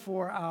and live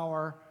for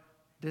our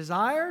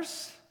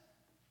desires?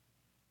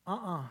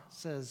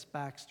 Says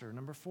Baxter.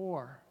 Number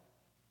 4.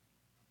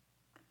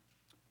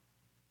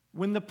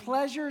 When the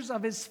pleasures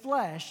of his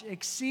flesh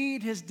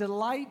exceed his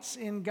delights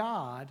in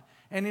God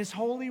and his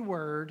holy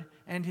word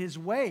and his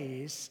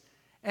ways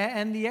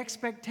and the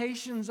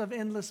expectations of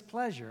endless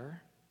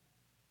pleasure,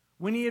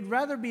 when he had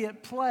rather be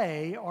at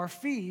play or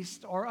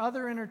feast or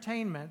other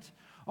entertainment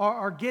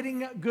or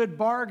getting good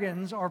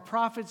bargains or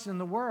profits in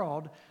the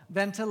world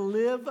than to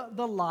live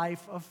the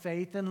life of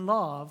faith and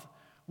love,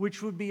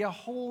 which would be a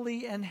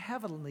holy and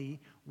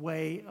heavenly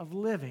way of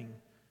living.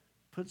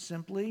 Put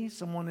simply,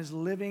 someone is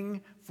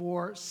living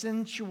for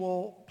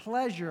sensual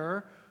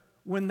pleasure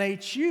when they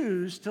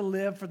choose to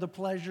live for the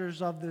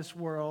pleasures of this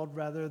world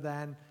rather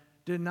than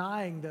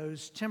denying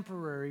those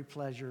temporary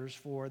pleasures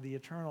for the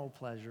eternal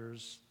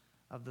pleasures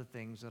of the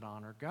things that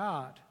honor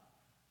God.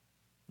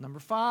 Number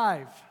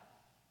 5,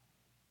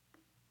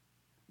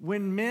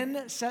 when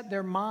men set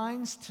their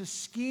minds to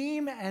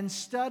scheme and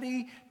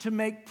study to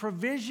make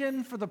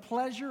provision for the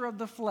pleasure of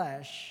the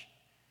flesh,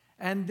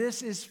 and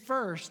this is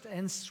first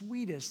and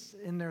sweetest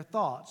in their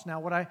thoughts. Now,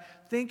 what I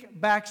think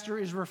Baxter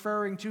is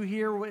referring to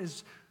here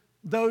is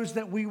those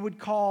that we would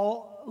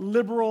call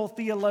liberal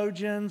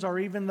theologians, or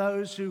even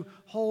those who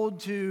hold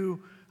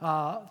to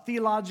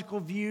theological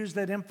views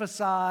that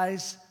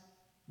emphasize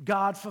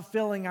God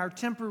fulfilling our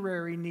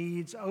temporary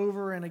needs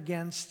over and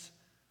against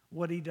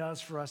what he does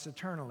for us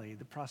eternally.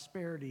 The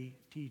prosperity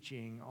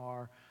teaching,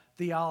 or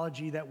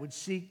theology that would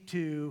seek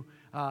to,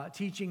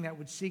 teaching that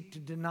would seek to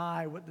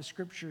deny what the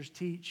Scriptures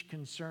teach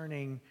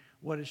concerning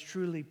what is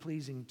truly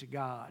pleasing to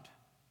God.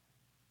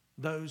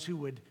 Those who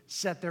would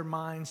set their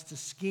minds to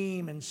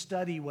scheme and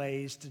study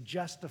ways to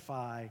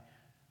justify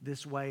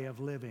this way of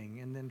living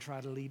and then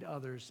try to lead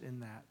others in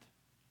that.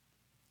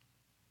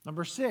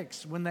 Number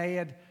 6, when they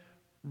had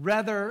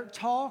rather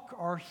talk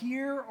or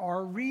hear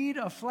or read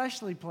of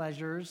fleshly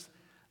pleasures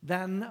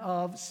than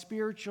of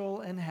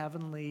spiritual and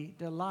heavenly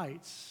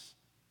delights.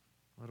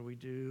 What do we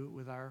do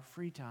with our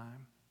free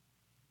time?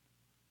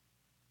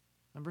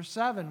 Number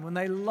 7, when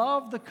they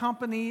love the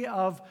company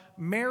of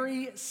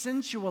merry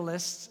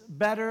sensualists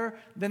better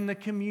than the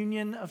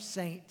communion of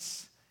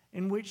saints,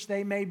 in which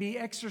they may be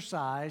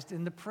exercised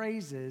in the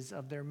praises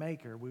of their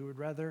Maker. We would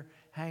rather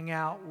hang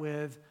out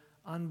with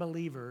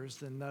unbelievers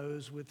than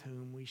those with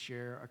whom we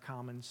share a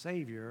common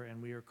Savior,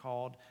 and we are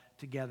called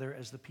together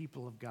as the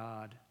people of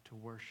God to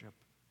worship.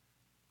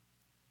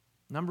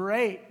 Number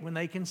 8, when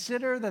they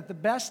consider that the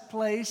best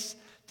place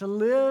to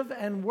live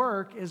and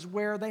work is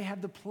where they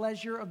have the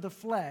pleasure of the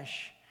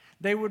flesh,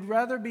 they would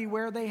rather be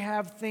where they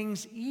have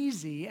things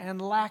easy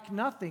and lack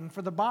nothing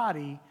for the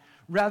body,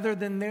 rather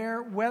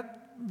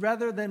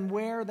than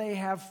where they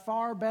have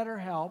far better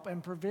help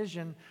and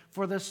provision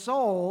for the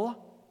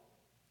soul.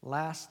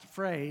 Last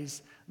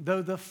phrase,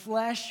 though the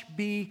flesh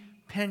be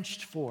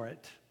pinched for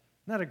it.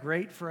 Isn't that a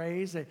great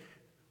phrase?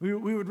 We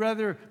would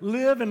rather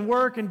live and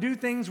work and do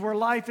things where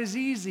life is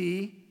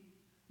easy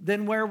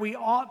than where we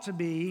ought to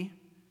be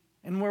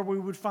and where we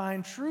would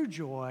find true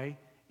joy,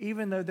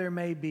 even though there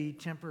may be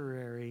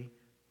temporary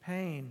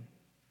pain.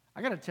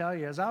 I got to tell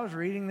you, as I was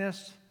reading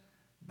this,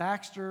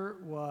 Baxter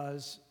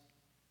was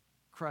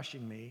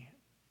crushing me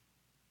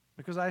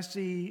because I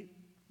see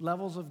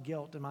levels of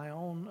guilt in my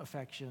own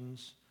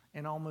affections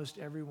in almost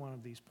every one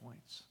of these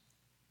points.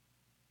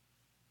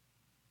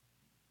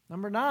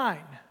 Number 9,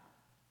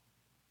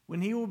 when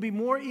he will be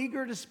more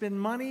eager to spend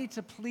money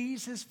to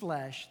please his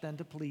flesh than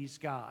to please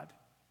God.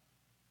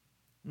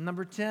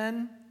 Number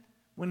 10,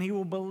 when he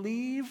will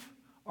believe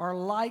or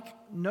like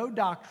no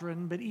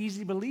doctrine but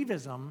easy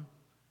believism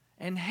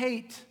and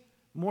hate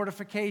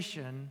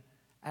mortification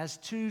as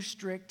too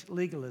strict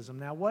legalism.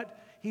 Now,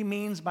 what he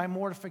means by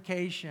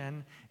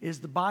mortification is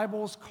the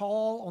Bible's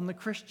call on the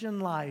Christian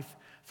life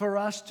for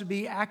us to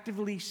be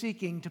actively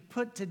seeking to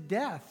put to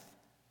death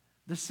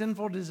the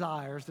sinful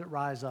desires that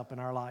rise up in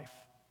our life.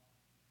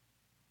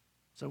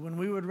 So when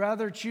we would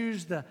rather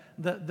choose the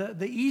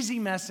easy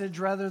message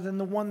rather than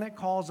the one that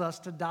calls us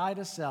to die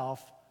to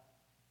self,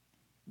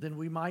 then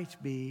we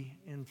might be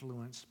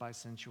influenced by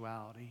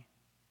sensuality.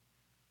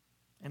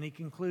 And he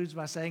concludes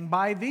by saying,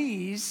 by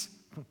these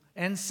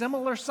and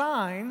similar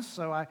signs,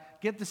 so I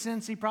get the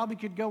sense he probably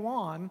could go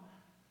on,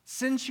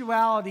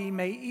 sensuality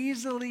may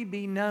easily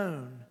be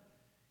known,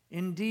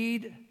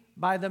 indeed,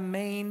 by the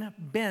main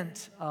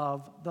bent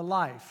of the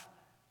life.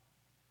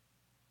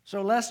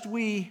 So lest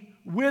we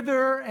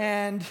wither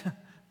and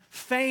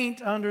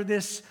faint under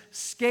this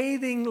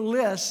scathing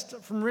list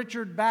from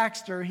Richard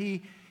Baxter,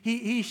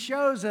 he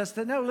shows us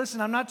that, no, listen,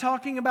 I'm not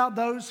talking about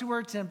those who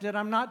are tempted.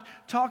 I'm not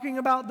talking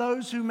about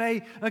those who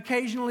may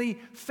occasionally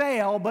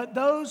fail, but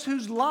those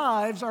whose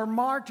lives are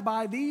marked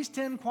by these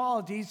 10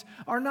 qualities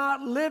are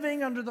not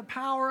living under the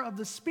power of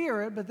the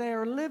Spirit, but they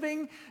are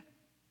living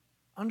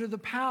under the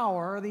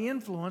power, the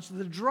influence,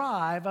 the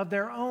drive of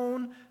their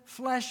own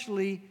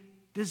fleshly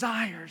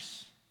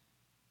desires.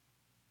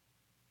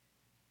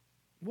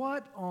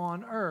 What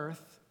on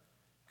earth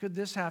could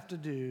this have to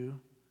do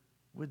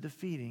with the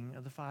feeding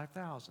of the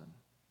 5,000?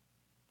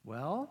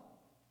 Well,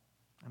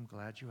 I'm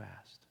glad you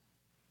asked.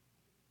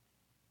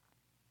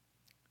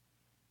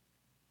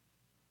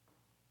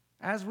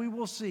 As we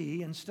will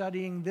see in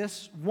studying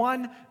this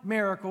one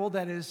miracle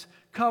that is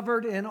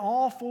covered in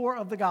all 4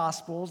 of the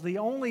Gospels, the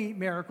only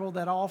miracle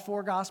that all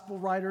 4 Gospel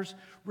writers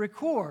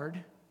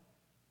record,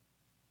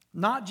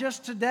 not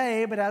just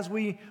today, but as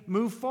we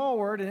move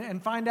forward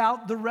and find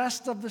out the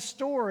rest of the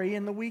story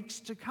in the weeks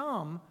to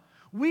come,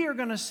 we are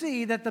going to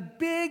see that the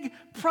big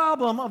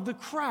problem of the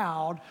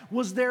crowd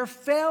was their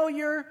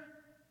failure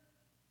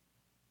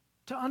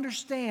to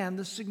understand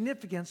the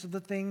significance of the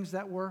things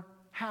that were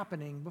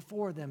happening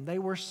before them. They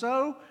were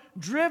so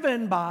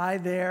driven by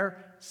their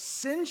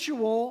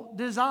sensual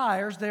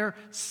desires, their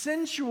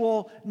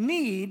sensual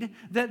need,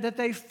 that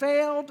they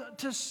failed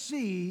to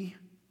see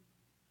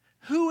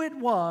who it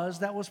was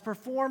that was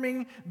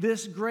performing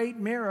this great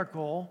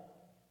miracle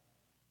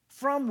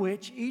from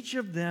which each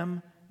of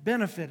them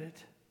benefited.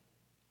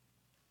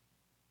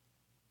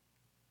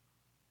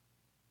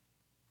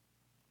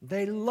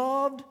 They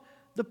loved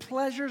the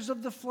pleasures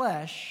of the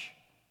flesh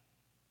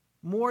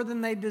more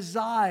than they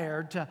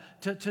desired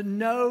to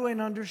know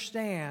and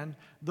understand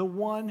the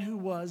one who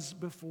was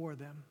before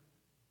them.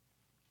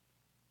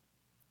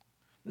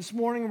 This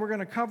morning we're going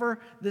to cover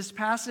this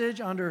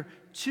passage under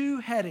 2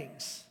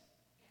 headings.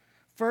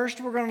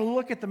 First, we're going to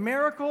look at the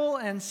miracle,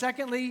 and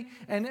secondly,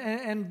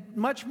 and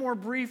much more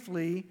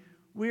briefly,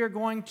 we are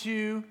going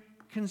to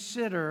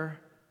consider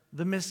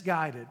the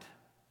misguided.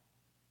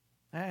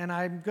 And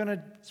I'm going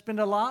to spend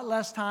a lot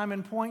less time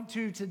in point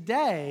 2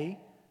 today,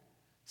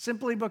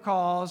 simply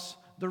because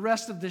the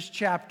rest of this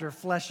chapter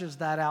fleshes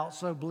that out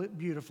so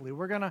beautifully.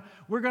 We're going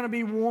to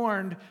be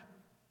warned,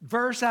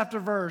 verse after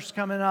verse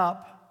coming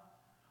up,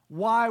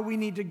 why we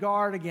need to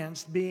guard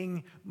against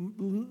being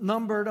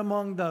numbered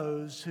among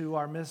those who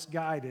are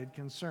misguided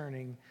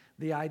concerning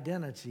the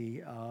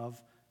identity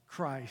of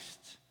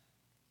Christ.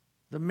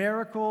 The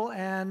miracle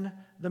and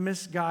the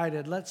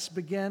misguided. Let's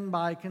begin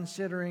by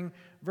considering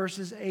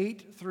verses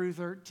 8 through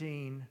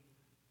 13,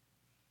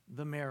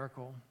 the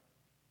miracle.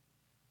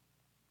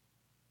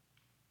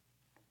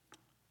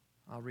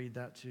 I'll read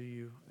that to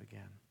you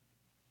again.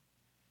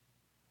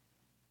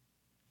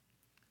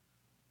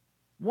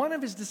 One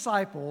of his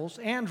disciples,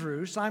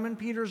 Andrew, Simon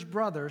Peter's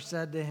brother,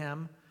 said to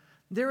him,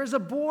 "There is a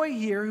boy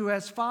here who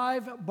has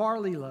 5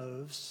 barley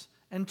loaves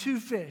and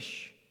 2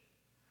 fish.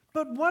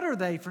 But what are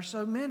they for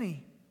so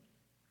many?"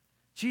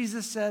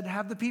 Jesus said,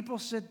 "Have the people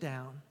sit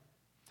down."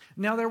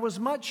 Now there was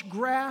much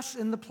grass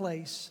in the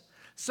place,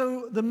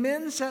 so the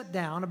men sat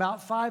down,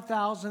 about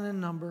 5,000 in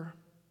number.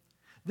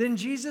 Then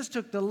Jesus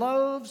took the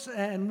loaves,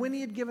 and when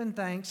he had given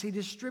thanks, he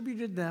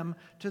distributed them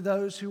to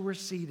those who were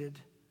seated.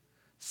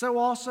 So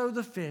also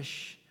the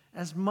fish,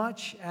 as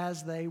much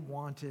as they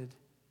wanted.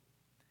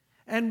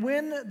 And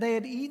when they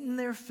had eaten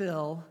their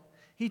fill,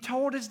 he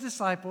told his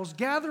disciples,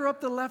 "Gather up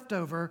the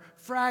leftover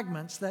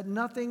fragments, that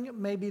nothing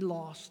may be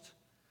lost."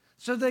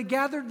 So they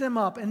gathered them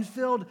up and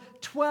filled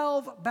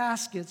 12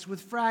 baskets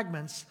with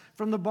fragments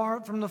from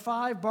the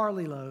 5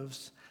 barley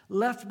loaves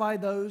left by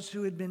those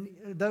who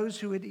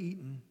had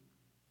eaten.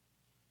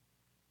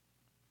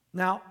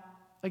 Now,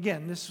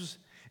 again, this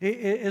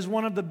is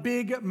one of the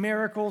big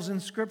miracles in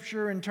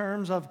Scripture in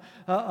terms of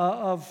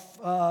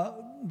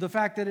the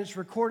fact that it's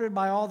recorded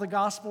by all the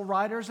gospel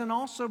writers and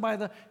also by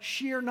the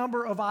sheer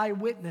number of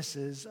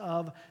eyewitnesses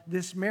of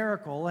this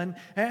miracle. And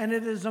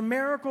it is a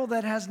miracle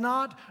that has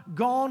not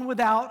gone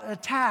without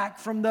attack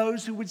from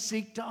those who would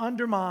seek to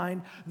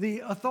undermine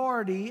the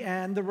authority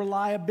and the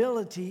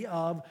reliability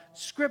of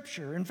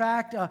Scripture. In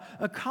fact,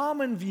 a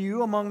common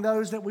view among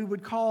those that we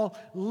would call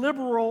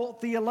liberal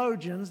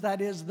theologians,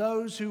 that is,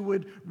 those who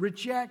would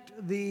reject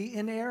the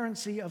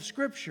inerrancy of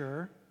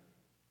Scripture,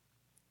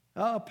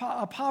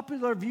 a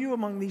popular view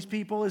among these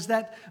people is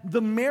that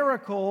the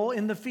miracle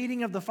in the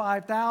feeding of the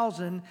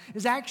 5,000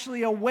 is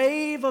actually a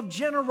wave of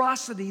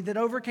generosity that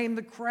overcame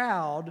the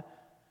crowd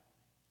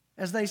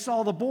as they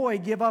saw the boy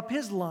give up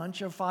his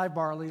lunch of 5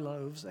 barley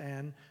loaves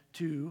and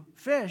 2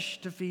 fish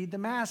to feed the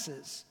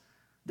masses.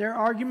 Their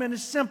argument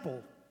is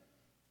simple.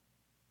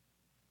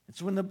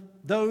 It's when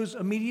those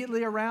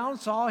immediately around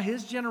saw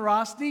his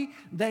generosity,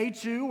 they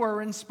too were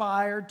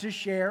inspired to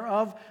share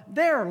of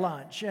their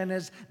lunch. And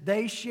as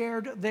they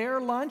shared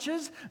their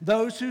lunches,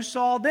 those who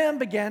saw them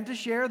began to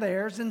share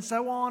theirs, and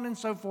so on and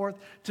so forth,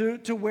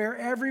 to where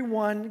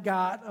everyone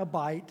got a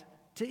bite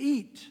to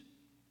eat.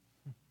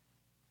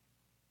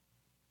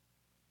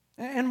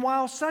 And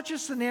while such a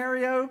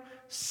scenario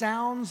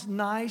sounds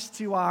nice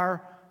to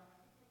our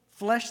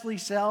fleshly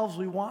selves,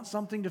 we want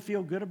something to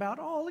feel good about.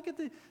 Oh, look at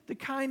the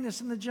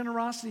kindness and the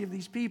generosity of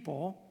these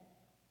people.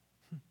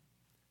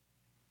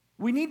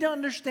 We need to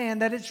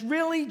understand that it's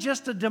really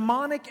just a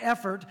demonic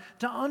effort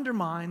to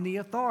undermine the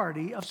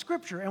authority of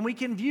Scripture, and we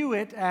can view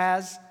it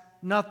as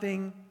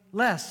nothing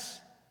less.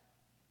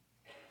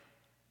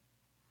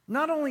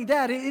 Not only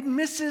that, it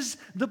misses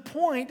the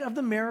point of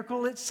the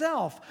miracle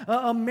itself.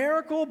 A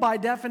miracle, by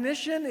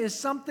definition, is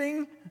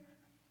something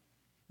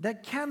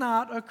that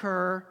cannot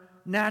occur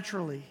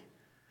naturally.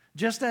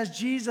 Just as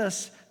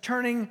Jesus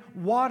turning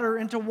water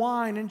into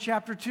wine in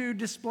chapter 2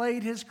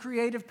 displayed his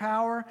creative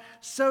power,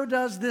 so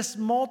does this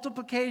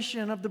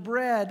multiplication of the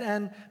bread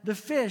and the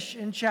fish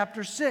in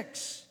chapter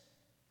 6.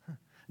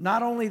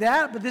 Not only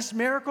that, but this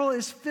miracle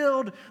is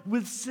filled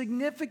with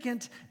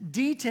significant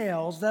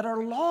details that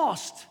are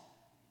lost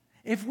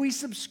if we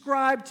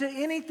subscribe to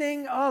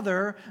anything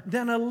other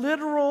than a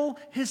literal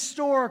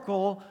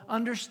historical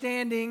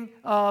understanding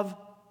of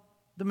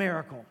the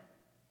miracle.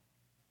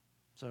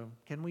 So,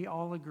 can we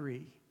all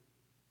agree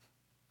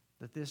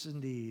that this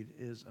indeed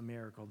is a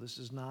miracle? This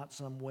is not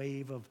some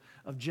wave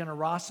of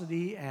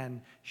generosity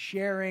and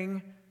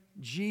sharing.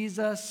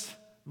 Jesus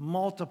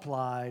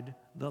multiplied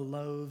the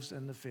loaves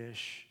and the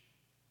fish.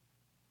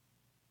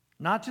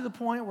 Not to the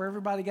point where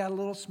everybody got a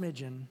little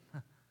smidgen,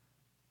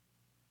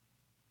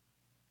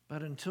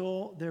 but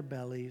until their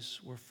bellies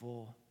were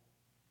full.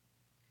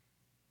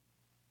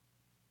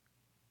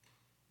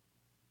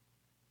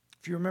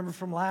 If you remember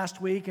from last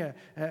week,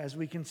 as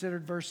we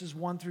considered verses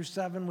 1 through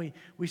 7,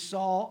 we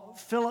saw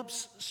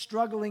Philip's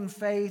struggling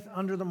faith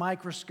under the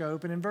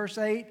microscope. And in verse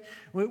 8,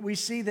 we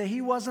see that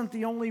he wasn't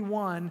the only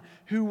one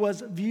who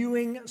was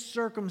viewing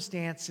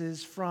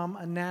circumstances from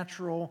a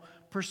natural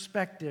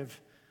perspective.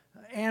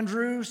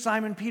 Andrew,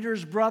 Simon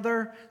Peter's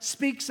brother,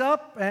 speaks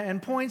up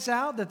and points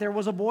out that there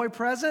was a boy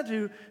present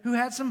who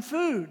had some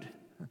food.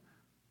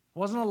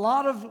 Wasn't a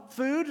lot of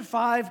food,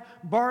 5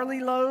 barley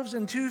loaves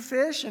and 2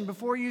 fish. And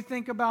before you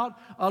think about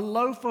a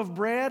loaf of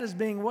bread as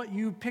being what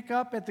you pick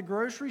up at the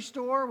grocery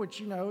store,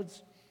 which,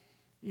 it's,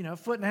 a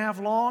foot and a half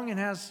long and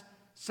has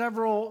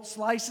several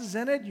slices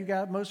in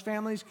it. Most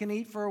families can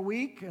eat for a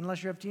week,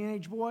 unless you have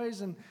teenage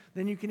boys, and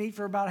then you can eat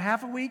for about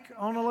half a week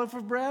on a loaf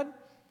of bread.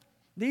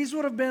 These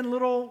would have been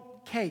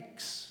little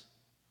cakes.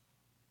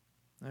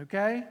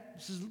 Okay?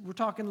 We're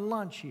talking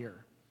lunch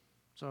here.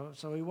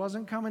 So he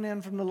wasn't coming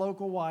in from the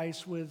local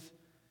Weiss with,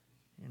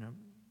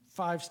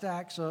 5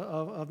 stacks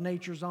of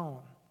Nature's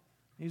Own.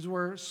 These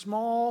were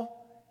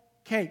small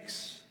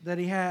cakes that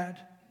he had.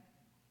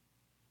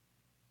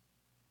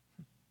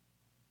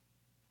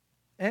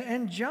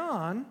 And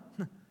John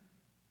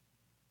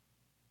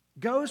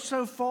goes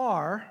so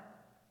far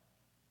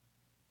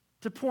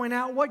to point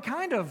out what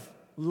kind of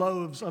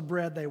loaves of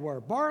bread they were.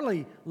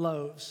 Barley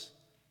loaves.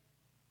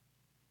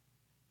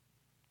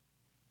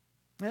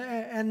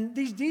 And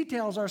these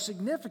details are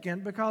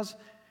significant because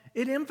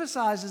it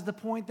emphasizes the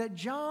point that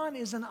John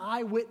is an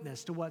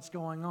eyewitness to what's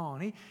going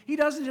on. He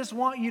doesn't just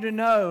want you to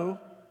know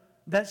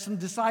that some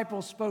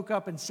disciples spoke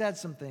up and said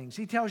some things.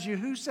 He tells you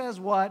who says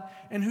what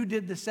and who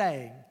did the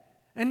saying.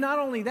 And not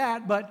only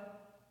that,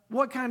 but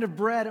what kind of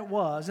bread it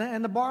was.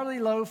 And the barley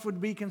loaf would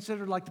be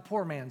considered like the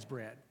poor man's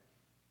bread.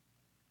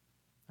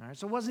 All right,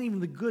 so it wasn't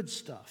even the good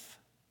stuff.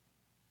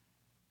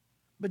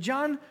 But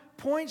John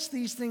points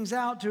these things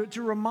out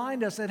to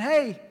remind us that,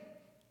 hey,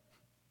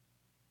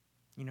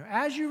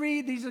 as you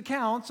read these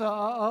accounts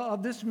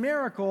of this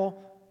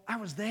miracle, I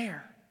was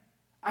there.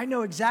 I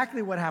know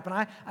exactly what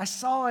happened. I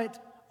saw it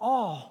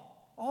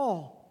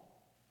all.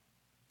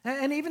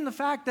 And even the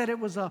fact that it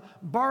was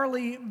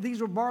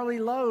these were barley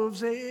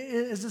loaves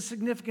is a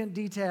significant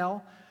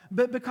detail,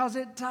 but because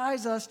it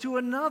ties us to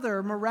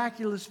another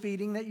miraculous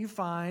feeding that you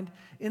find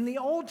in the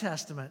Old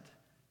Testament.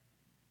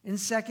 In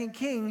 2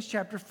 Kings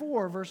chapter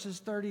 4, verses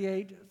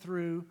 38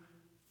 through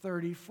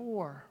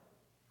 34.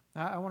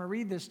 I want to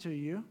read this to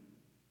you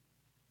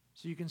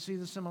so you can see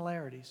the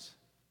similarities.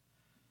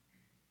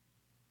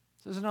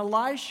 It says, "And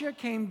Elisha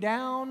came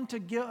down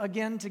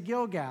again to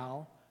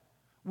Gilgal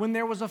when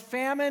there was a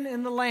famine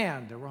in the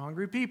land." There were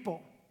hungry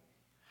people.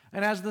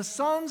 "And as the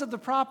sons of the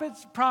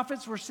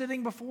prophets were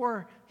sitting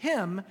before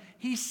him,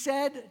 he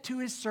said to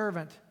his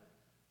servant,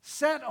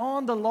 'Set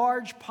on the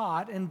large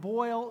pot and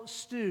boil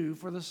stew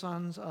for the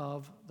sons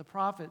of the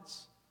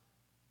prophets.'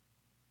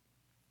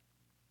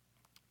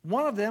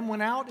 One of them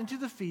went out into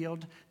the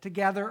field to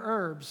gather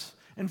herbs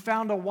and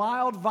found a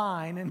wild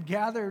vine and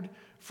gathered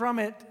from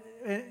it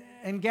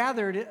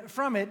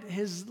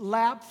his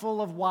lap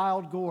full of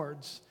wild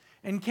gourds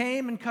and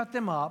came and cut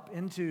them up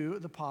into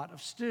the pot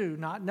of stew,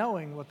 not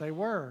knowing what they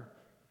were."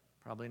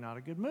 Probably not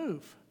a good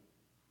move.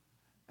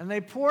 "And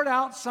they poured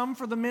out some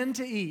for the men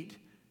to eat.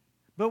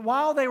 But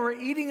while they were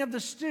eating of the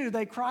stew,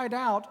 they cried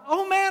out,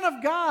 'O man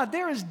of God,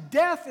 there is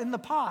death in the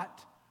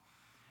pot.'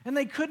 And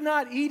they could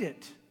not eat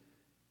it.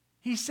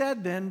 He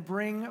said then,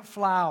 'Bring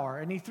flour.'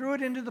 And he threw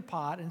it into the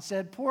pot and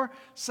said, 'Pour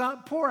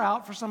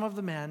out for some of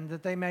the men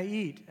that they may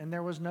eat.' And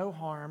there was no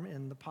harm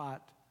in the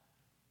pot.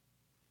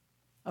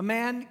 A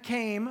man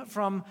came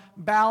from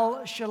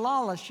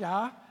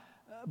Baal-Shalalisha,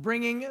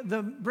 bringing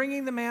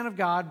the man of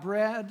God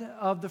bread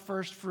of the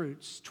first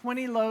fruits,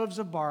 20 loaves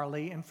of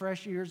barley and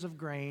fresh ears of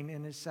grain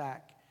in his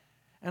sack.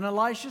 And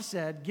Elisha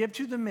said, "Give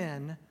to the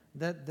men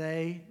that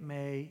they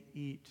may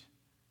eat."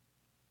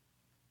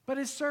 But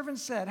his servant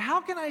said,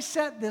 "How can I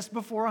set this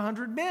before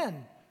 100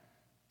 men?"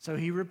 So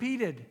he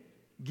repeated,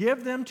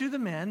 "Give them to the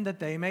men that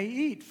they may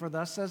eat, for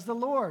thus says the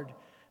Lord,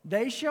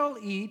 they shall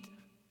eat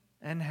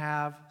and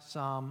have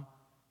some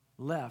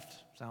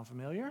left." Sound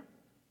familiar?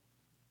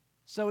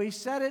 So he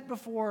set it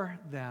before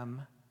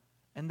them,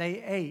 and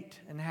they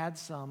ate and had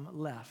some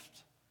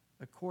left,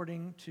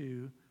 according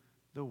to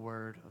the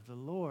word of the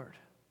Lord.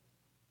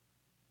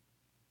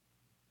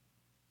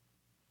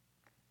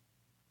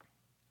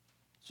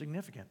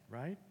 Significant,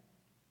 right?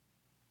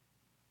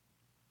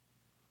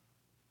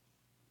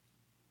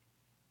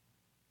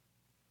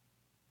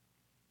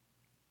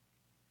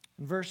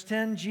 In verse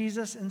 10,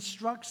 Jesus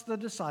instructs the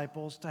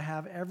disciples to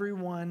have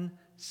everyone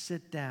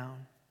sit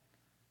down.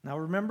 Now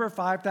remember,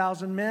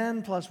 5,000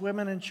 men plus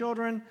women and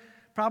children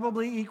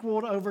probably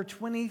equaled over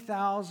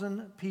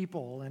 20,000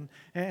 people. And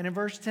in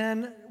verse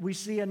 10, we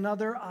see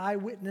another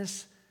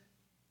eyewitness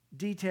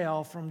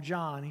detail from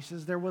John. He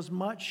says, "There was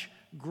much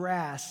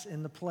grass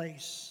in the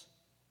place."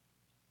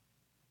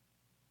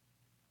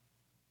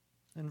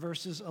 In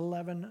verses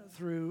 11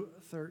 through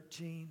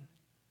 13.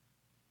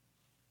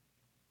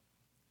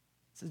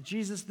 It says,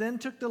 "Jesus then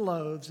took the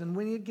loaves, and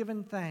when he had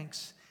given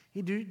thanks,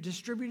 he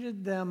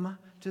distributed them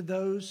to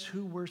those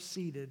who were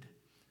seated.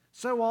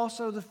 So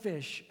also the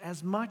fish,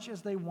 as much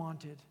as they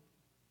wanted.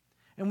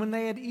 And when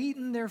they had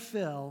eaten their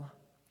fill,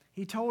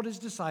 he told his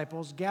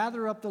disciples,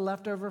 'Gather up the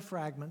leftover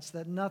fragments,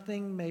 that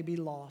nothing may be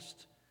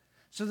lost.'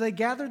 So they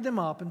gathered them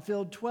up and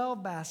filled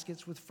 12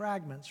 baskets with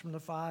fragments from the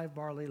 5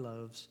 barley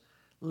loaves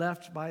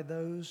left by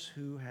those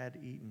who had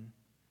eaten."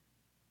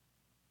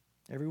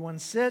 Everyone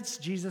sits,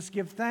 Jesus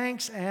gives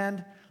thanks,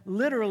 and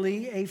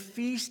literally a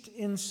feast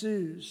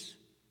ensues.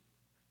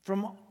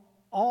 From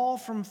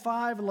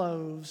 5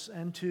 loaves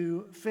and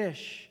 2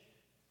 fish.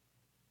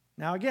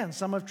 Now again,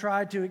 some have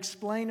tried to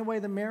explain away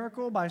the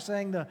miracle by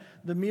saying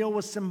the meal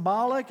was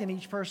symbolic and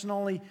each person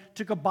only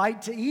took a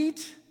bite to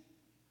eat.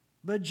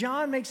 But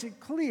John makes it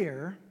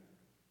clear,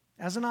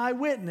 as an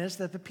eyewitness,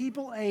 that the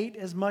people ate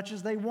as much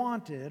as they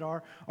wanted,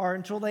 or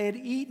until they had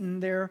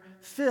eaten their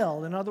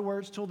fill. In other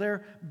words, till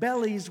their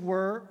bellies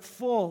were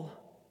full.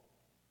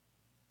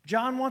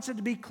 John wants it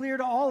to be clear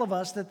to all of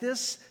us that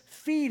this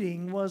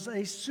feeding was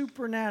a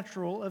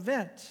supernatural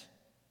event.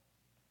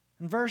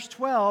 In verse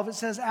 12, it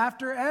says,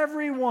 "After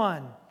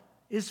everyone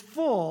is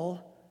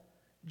full,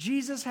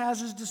 Jesus has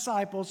his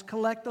disciples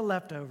collect the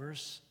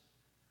leftovers,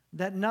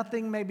 that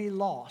nothing may be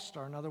lost."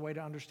 Or another way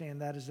to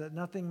understand that is that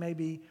nothing may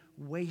be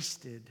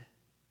wasted.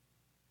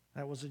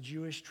 That was a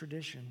Jewish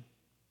tradition.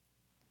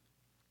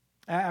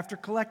 After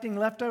collecting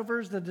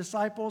leftovers, the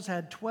disciples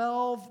had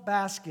 12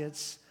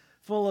 baskets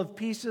full of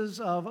pieces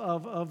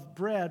of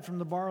bread from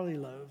the barley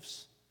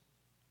loaves.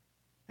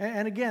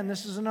 And again,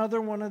 this is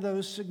another one of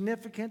those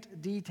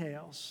significant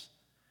details.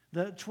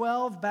 The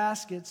 12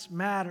 baskets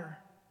matter.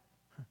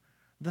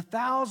 The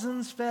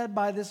thousands fed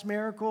by this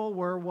miracle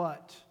were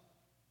what?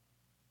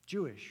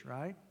 Jewish,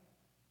 right?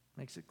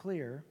 Makes it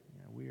clear.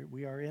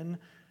 We are in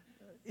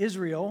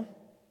Israel.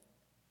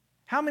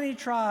 How many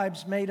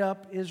tribes made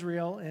up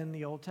Israel in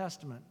the Old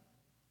Testament?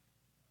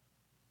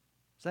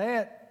 Say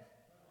it.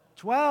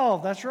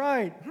 12, that's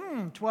right.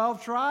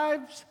 12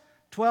 tribes,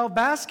 12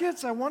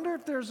 baskets. I wonder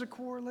if there's a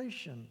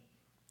correlation.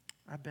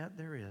 I bet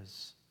there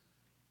is.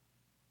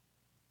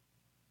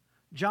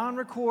 John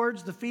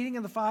records the feeding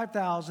of the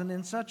 5,000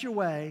 in such a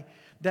way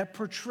that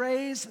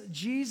portrays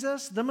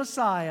Jesus, the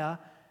Messiah,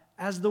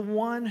 as the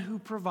one who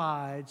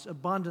provides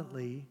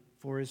abundantly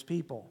for his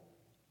people.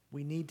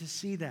 We need to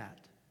see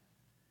that.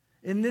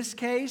 In this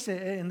case,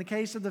 in the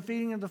case of the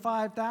feeding of the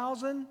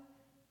 5,000,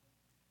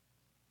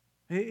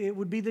 it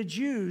would be the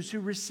Jews who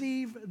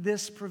receive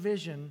this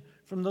provision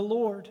from the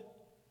Lord.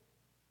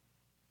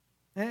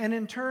 And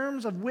in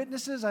terms of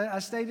witnesses, I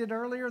stated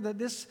earlier that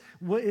this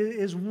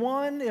is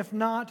one, if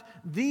not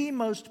the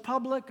most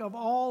public of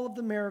all of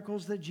the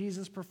miracles that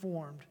Jesus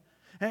performed.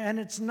 And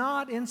it's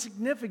not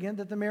insignificant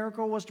that the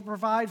miracle was to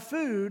provide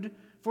food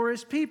for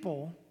his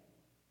people,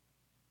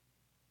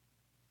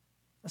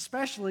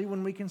 especially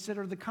when we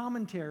consider the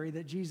commentary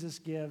that Jesus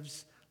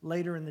gives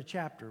later in the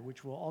chapter,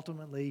 which will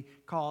ultimately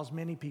cause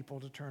many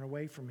people to turn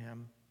away from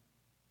him.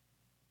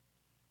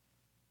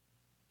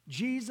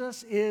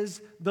 Jesus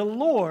is the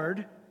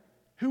Lord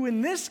who,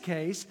 in this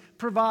case,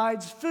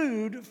 provides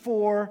food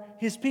for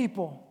his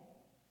people.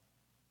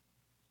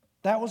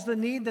 That was the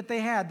need that they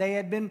had. They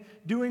had been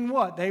doing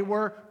what? They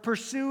were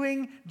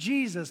pursuing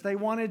Jesus. They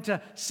wanted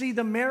to see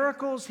the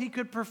miracles he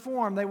could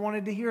perform. They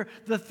wanted to hear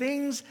the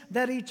things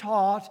that he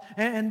taught,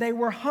 and they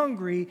were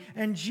hungry,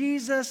 and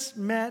Jesus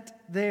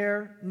met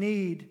their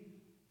need.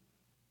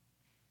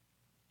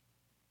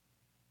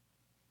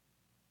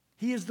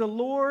 He is the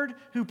Lord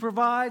who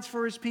provides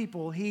for his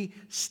people. He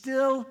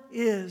still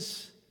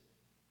is.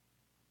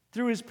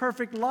 Through his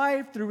perfect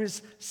life, through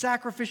his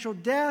sacrificial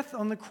death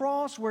on the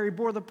cross where he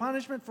bore the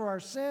punishment for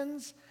our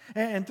sins,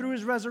 and through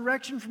his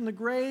resurrection from the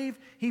grave,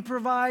 he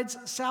provides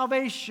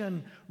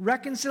salvation,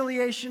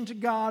 reconciliation to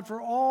God for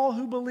all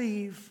who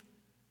believe.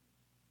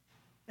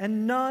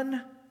 And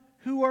none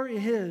who are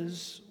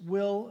his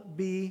will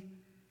be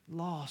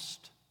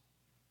lost.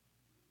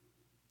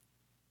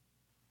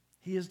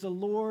 He is the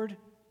Lord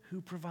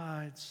who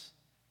provides.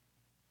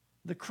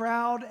 The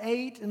crowd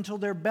ate until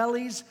their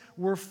bellies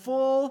were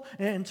full,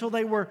 until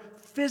they were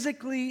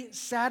physically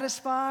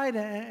satisfied.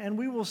 And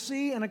we will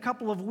see in a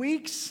couple of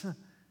weeks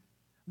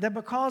that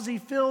because he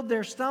filled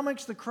their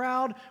stomachs, the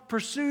crowd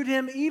pursued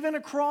him even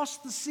across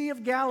the Sea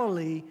of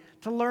Galilee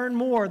to learn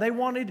more. They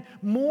wanted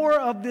more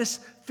of this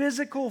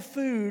physical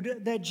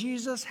food that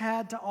Jesus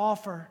had to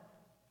offer.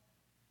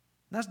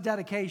 That's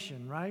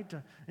dedication, right?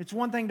 It's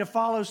one thing to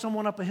follow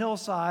someone up a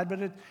hillside,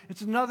 but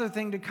it's another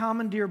thing to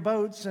commandeer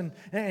boats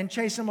and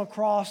chase them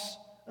across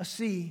a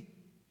sea.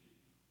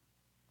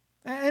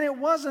 And it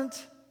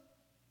wasn't,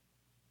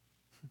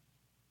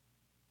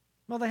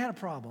 well, they had a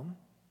problem.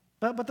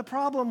 But the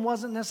problem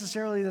wasn't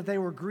necessarily that they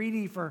were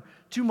greedy for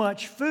too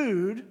much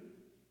food,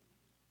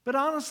 but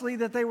honestly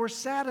that they were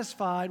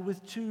satisfied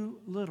with too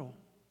little.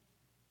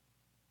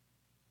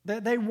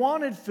 That they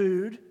wanted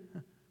food,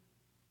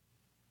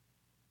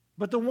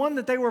 but the one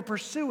that they were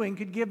pursuing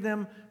could give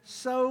them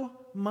so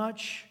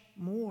much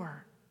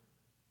more.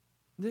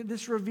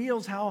 This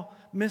reveals how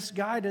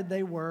misguided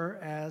they were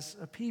as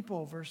a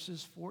people,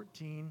 verses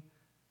 14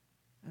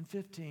 and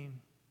 15.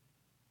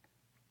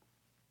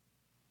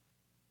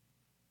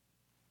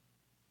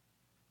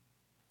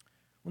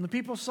 When the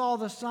people saw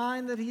the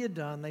sign that he had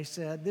done, they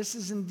said, "This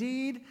is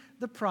indeed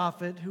the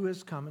prophet who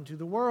has come into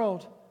the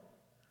world."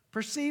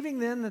 Perceiving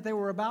then that they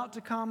were about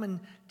to come and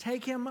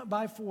take him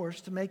by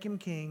force to make him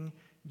king,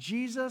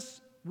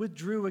 Jesus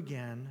withdrew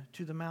again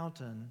to the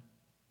mountain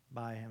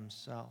by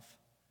himself.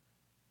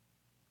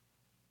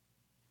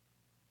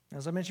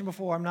 As I mentioned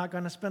before, I'm not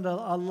going to spend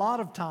a lot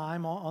of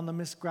time on the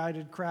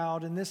misguided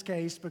crowd in this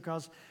case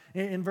because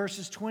in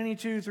verses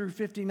 22 through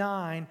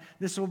 59,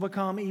 this will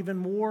become even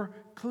more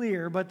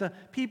clear. But the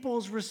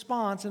people's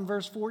response in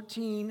verse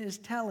 14 is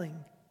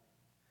telling.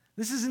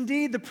 This is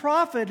indeed the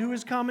prophet who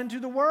has come into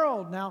the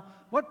world. Now,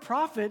 what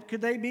prophet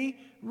could they be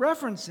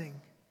referencing?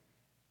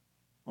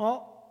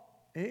 Well,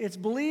 it's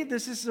believed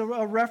this is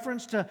a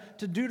reference to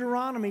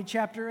Deuteronomy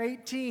chapter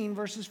 18,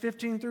 verses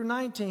 15 through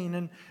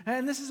 19.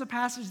 And this is a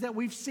passage that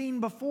we've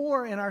seen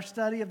before in our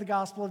study of the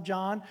Gospel of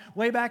John,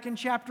 way back in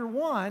chapter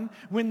 1,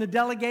 when the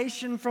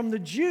delegation from the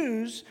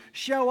Jews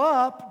show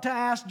up to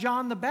ask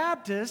John the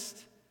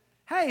Baptist,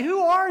 "Hey, who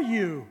are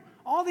you?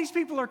 All these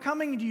people are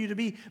coming to you to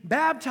be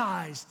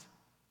baptized.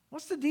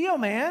 What's the deal,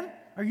 man?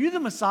 Are you the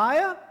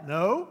Messiah?"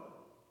 "No."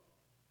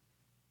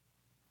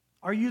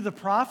 "Are you the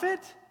prophet?"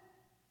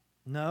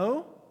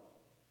 "No."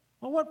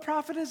 "Well, what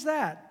prophet is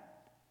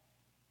that?"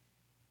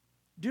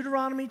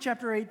 Deuteronomy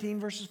chapter 18,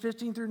 verses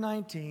 15 through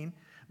 19,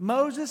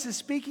 Moses is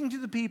speaking to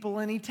the people,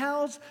 and he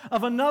tells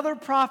of another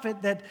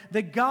prophet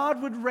that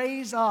God would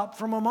raise up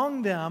from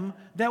among them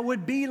that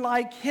would be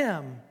like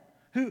him,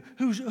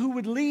 who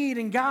would lead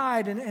and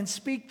guide and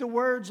speak the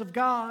words of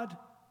God.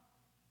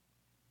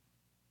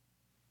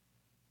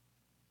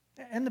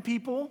 And the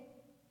people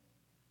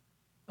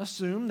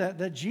assume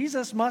that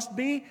Jesus must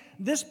be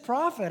this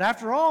prophet.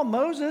 After all,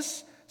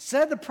 Moses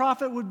said the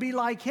prophet would be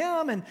like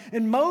him,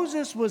 and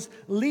Moses was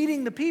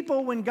leading the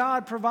people when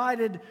God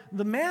provided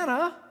the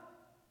manna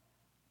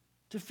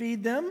to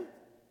feed them.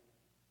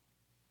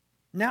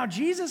 Now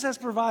Jesus has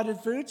provided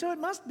food, so it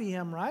must be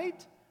him,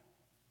 right?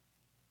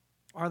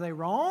 Are they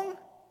wrong?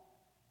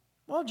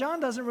 Well, John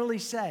doesn't really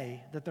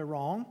say that they're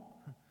wrong.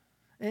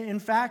 In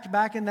fact,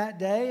 back in that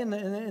day,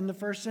 in the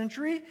first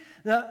century,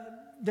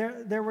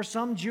 there were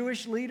some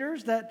Jewish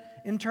leaders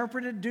that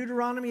interpreted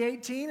Deuteronomy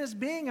 18 as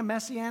being a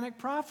messianic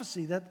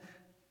prophecy, that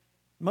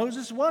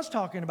Moses was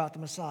talking about the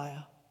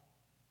Messiah.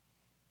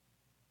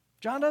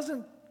 John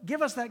doesn't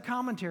give us that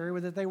commentary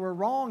that they were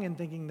wrong in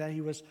thinking that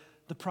he was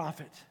the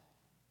prophet.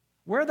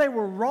 Where they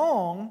were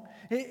wrong,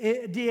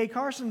 D.A.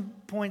 Carson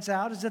points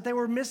out, is that they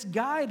were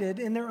misguided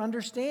in their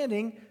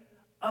understanding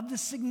of the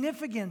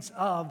significance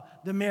of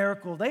the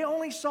miracle. They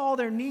only saw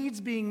their needs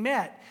being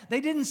met.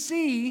 They didn't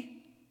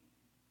see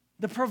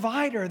the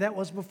provider that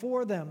was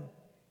before them.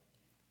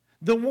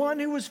 The one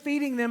who was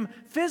feeding them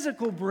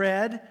physical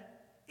bread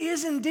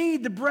is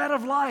indeed the bread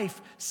of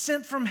life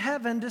sent from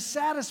heaven to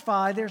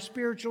satisfy their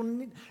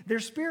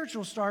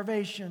spiritual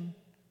starvation.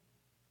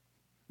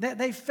 That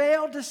they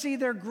failed to see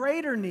their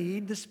greater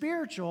need, the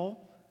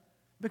spiritual,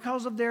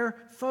 because of their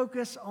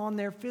focus on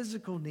their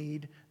physical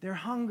need, their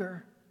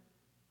hunger.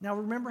 Now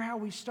remember how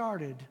we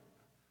started.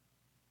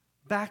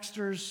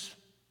 Baxter's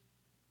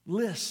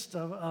list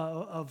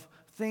of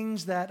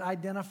things that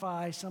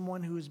identify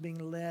someone who is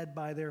being led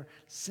by their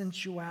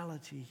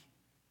sensuality.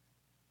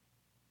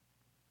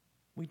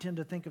 We tend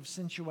to think of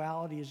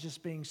sensuality as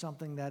just being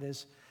something that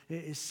is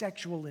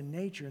sexual in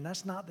nature, and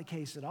that's not the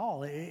case at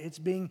all. It's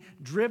being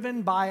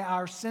driven by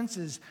our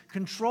senses,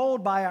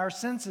 controlled by our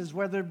senses,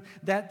 whether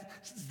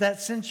that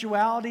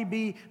sensuality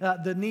be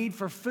the need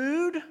for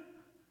food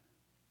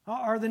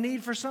or the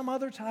need for some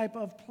other type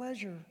of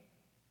pleasure.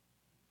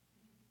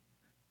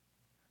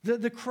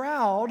 The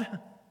crowd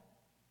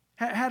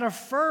had a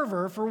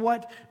fervor for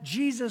what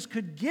Jesus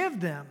could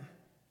give them,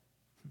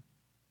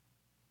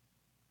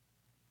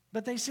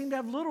 but they seemed to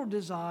have little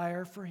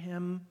desire for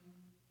him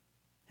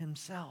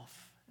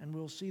himself. And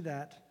we'll see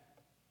that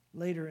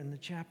later in the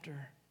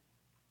chapter.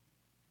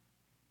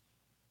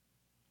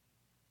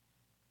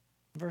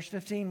 In verse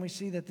 15, we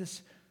see that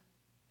this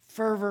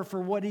fervor for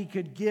what he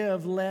could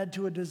give led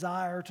to a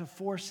desire to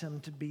force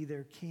him to be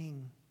their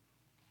king.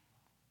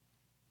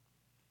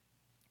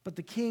 But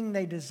the king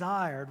they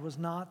desired was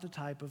not the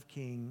type of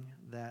king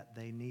that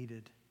they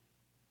needed.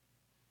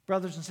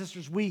 Brothers and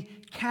sisters, we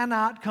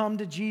cannot come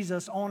to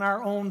Jesus on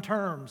our own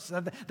terms.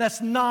 That's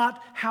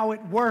not how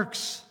it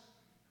works.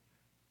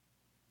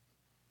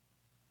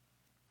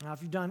 Now,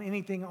 if you've done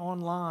anything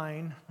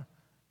online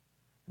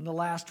in the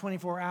last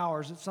 24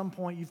 hours, at some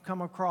point you've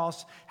come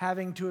across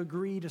having to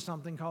agree to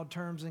something called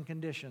terms and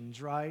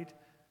conditions, right?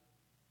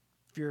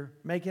 If you're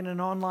making an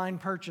online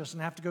purchase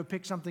and have to go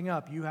pick something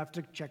up, you have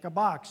to check a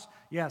box.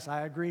 Yes,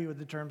 I agree with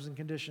the terms and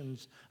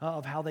conditions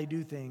of how they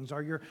do things.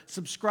 Or you're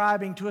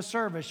subscribing to a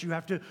service, you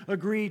have to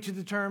agree to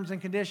the terms and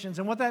conditions.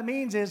 And what that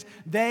means is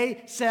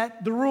they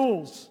set the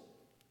rules.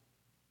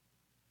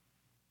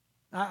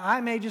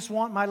 I may just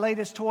want my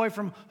latest toy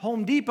from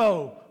Home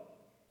Depot,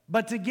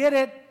 but to get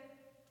it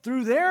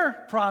through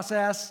their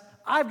process,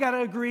 I've got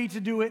to agree to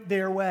do it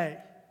their way.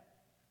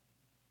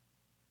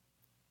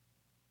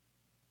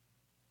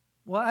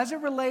 Well, as it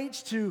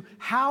relates to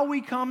how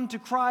we come to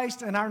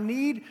Christ and our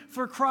need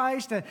for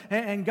Christ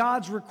and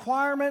God's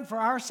requirement for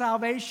our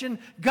salvation,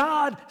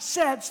 God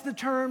sets the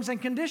terms and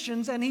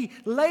conditions, and He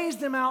lays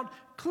them out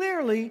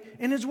clearly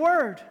in His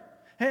Word.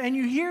 And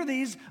you hear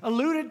these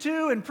alluded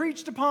to and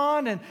preached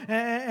upon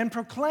and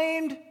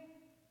proclaimed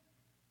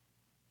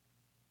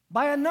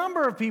by a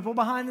number of people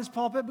behind this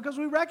pulpit, because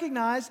we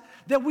recognize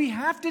that we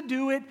have to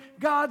do it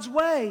God's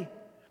way.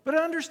 But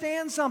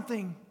understand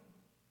something.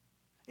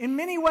 In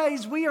many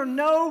ways, we are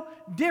no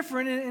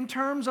different in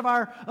terms of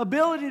our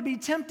ability to be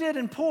tempted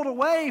and pulled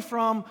away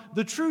from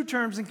the true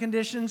terms and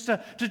conditions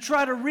to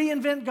try to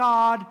reinvent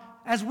God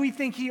as we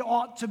think He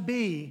ought to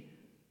be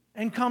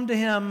and come to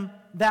Him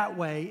that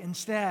way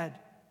instead.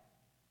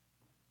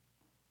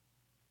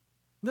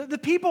 The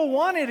people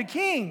wanted a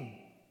king.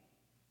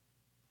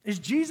 Is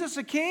Jesus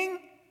a king?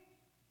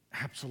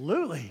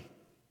 Absolutely.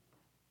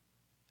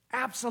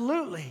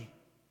 Absolutely.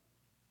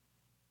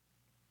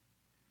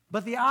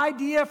 But the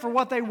idea for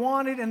what they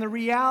wanted and the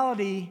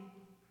reality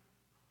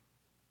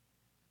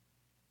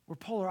were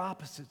polar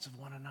opposites of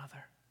one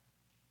another.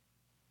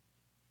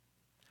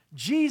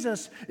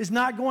 Jesus is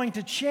not going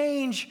to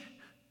change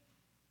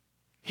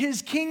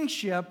His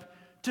kingship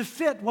to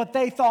fit what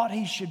they thought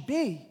He should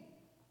be.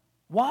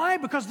 Why?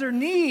 Because their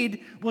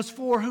need was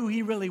for who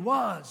He really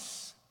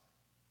was.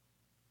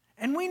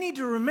 And we need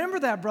to remember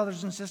that,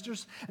 brothers and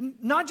sisters,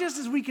 not just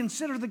as we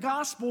consider the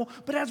gospel,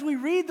 but as we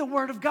read the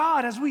Word of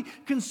God, as we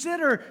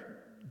consider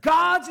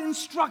God's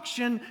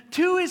instruction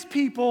to His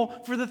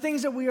people for the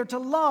things that we are to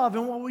love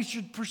and what we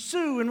should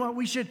pursue and what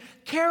we should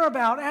care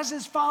about as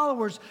His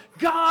followers.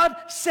 God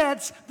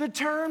sets the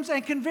terms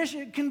and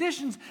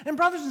conditions. And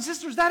brothers and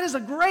sisters, that is a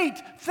great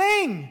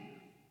thing.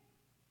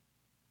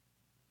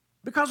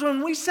 Because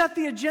when we set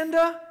the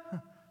agenda,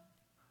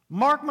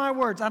 mark my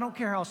words, I don't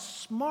care how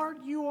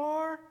smart you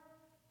are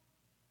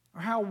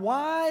or how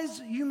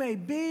wise you may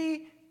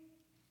be,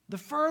 the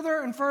further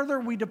and further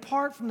we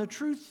depart from the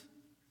truth,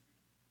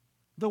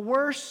 the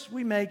worse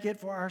we make it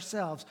for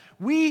ourselves.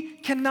 We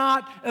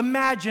cannot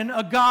imagine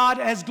a God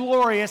as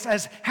glorious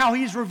as how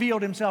He's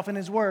revealed Himself in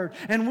His Word.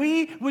 And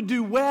we would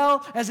do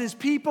well as His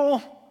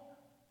people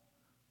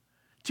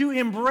to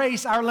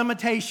embrace our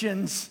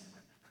limitations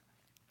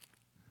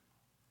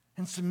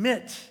and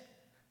submit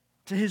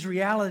to His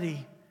reality.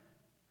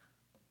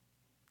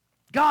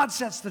 God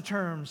sets the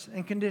terms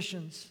and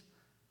conditions.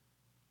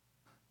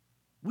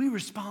 We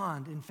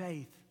respond in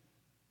faith.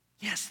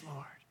 Yes,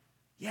 Lord.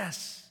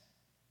 Yes.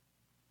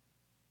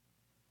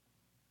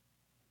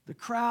 The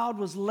crowd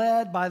was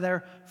led by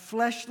their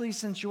fleshly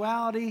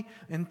sensuality,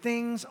 and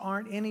things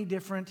aren't any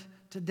different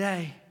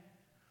today.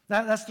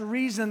 That's the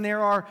reason there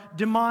are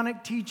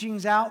demonic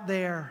teachings out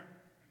there,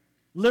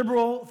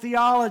 liberal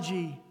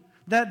theology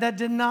that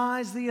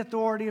denies the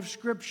authority of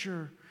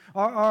Scripture,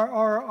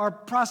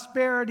 or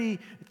prosperity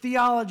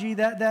theology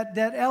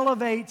that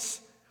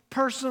elevates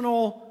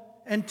personal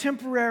and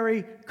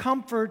temporary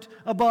comfort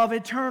above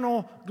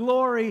eternal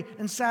glory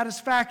and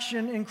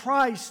satisfaction in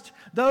Christ.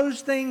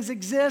 Those things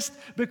exist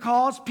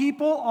because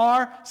people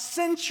are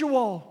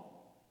sensual.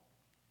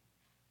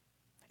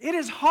 It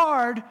is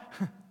hard,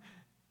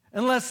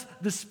 unless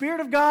the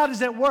Spirit of God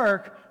is at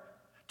work,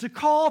 to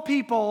call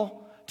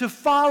people to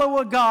follow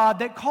a God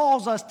that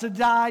calls us to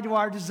die to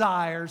our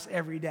desires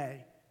every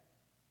day.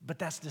 But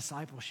that's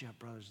discipleship,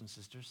 brothers and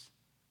sisters.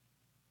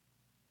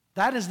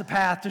 That is the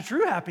path to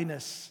true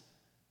happiness.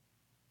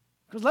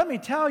 Because let me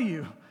tell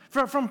you,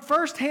 from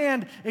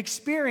firsthand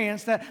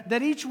experience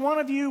that each one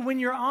of you, when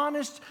you're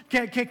honest,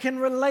 can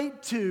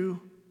relate to,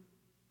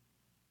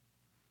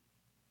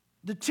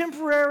 the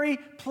temporary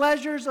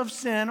pleasures of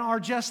sin are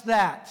just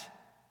that,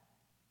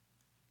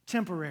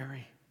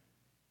 temporary.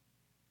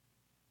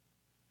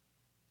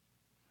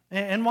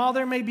 And while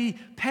there may be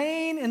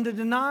pain in the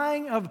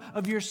denying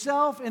of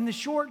yourself in the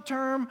short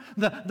term,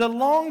 the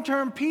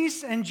long-term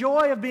peace and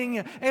joy of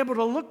being able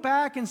to look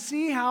back and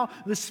see how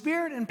the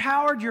Spirit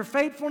empowered your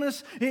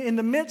faithfulness in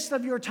the midst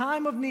of your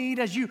time of need,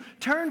 as you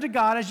turn to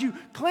God, as you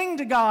cling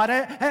to God,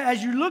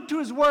 as you look to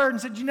His Word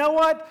and said, you know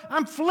what?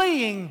 I'm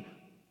fleeing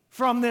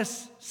from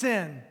this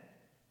sin.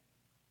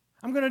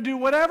 I'm going to do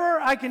whatever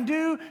I can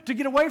do to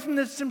get away from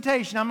this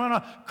temptation. I'm going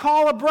to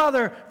call a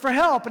brother for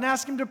help and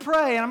ask him to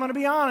pray. And I'm going to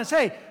be honest.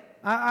 Hey,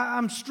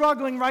 I'm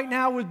struggling right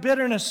now with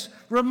bitterness.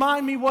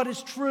 Remind me what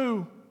is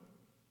true.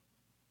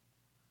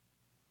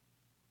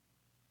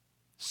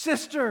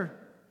 Sister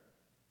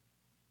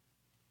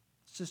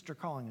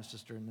calling a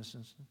sister in this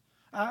instance.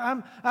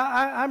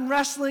 I'm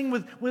wrestling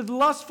with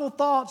lustful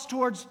thoughts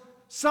towards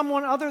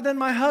someone other than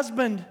my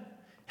husband.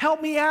 Help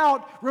me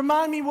out.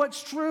 Remind me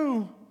what's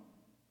true.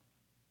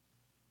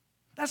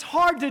 That's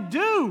hard to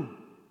do.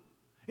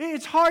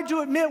 It's hard to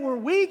admit we're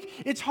weak.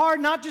 It's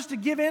hard not just to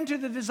give in to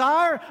the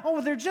desire. Oh,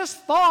 well, they're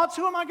just thoughts.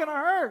 Who am I going to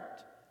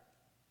hurt?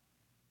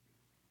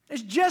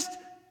 It's just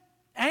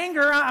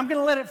anger. I'm going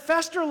to let it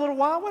fester a little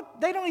while. What?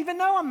 They don't even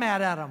know I'm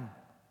mad at them.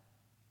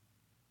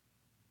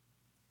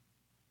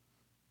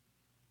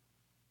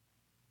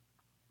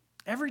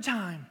 Every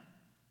time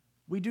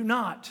we do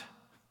not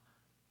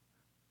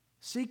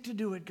seek to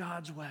do it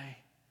God's way,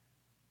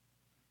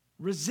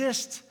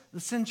 resist the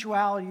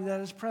sensuality that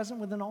is present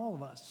within all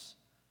of us,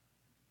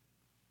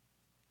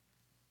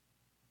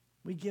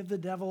 we give the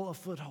devil a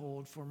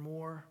foothold for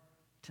more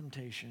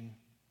temptation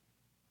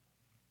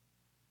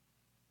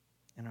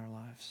in our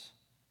lives.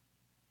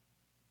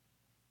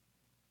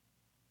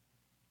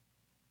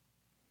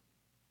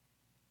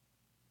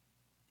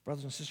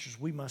 Brothers and sisters,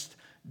 we must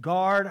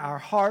guard our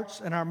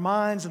hearts and our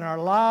minds and our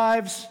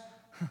lives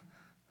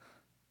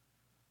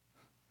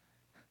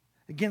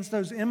against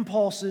those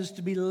impulses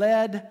to be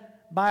led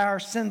by our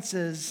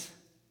senses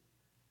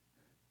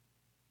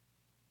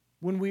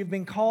when we've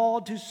been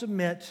called to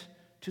submit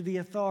to the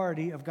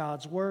authority of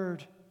God's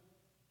Word.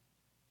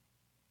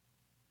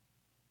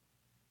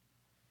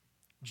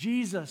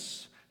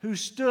 Jesus, who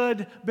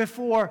stood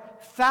before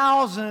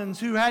thousands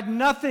who had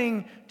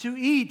nothing to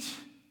eat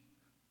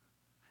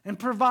and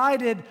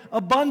provided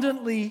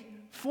abundantly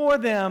for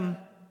them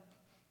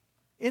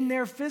in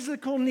their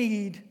physical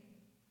need,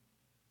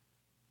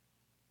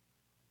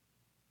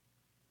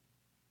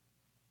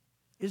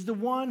 is the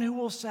one who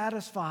will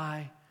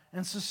satisfy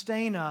and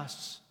sustain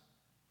us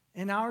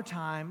in our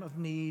time of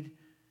need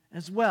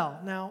as well.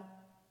 Now,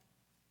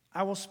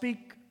 I will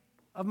speak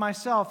of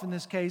myself in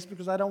this case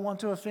because I don't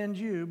want to offend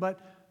you, but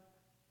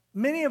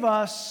many of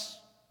us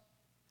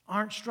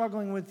aren't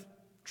struggling with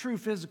true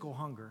physical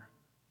hunger.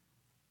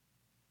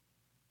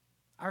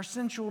 Our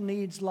sensual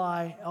needs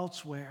lie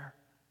elsewhere.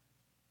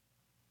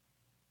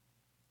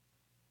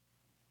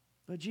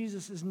 But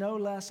Jesus is no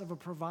less of a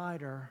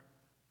provider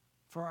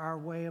for our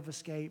way of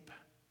escape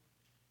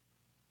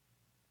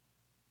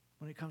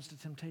when it comes to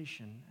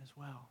temptation as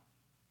well.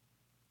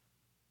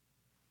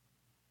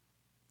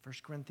 1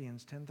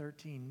 Corinthians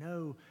 10:13,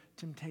 no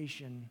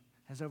temptation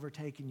has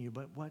overtaken you,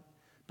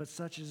 but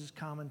such as is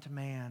common to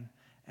man.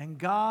 And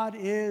God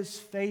is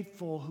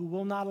faithful, who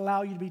will not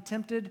allow you to be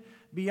tempted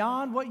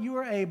beyond what you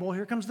are able.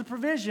 Here comes the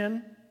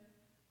provision.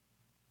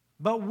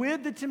 But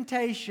with the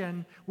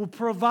temptation will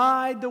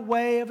provide the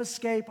way of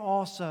escape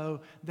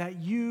also,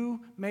 that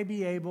you may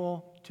be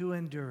able to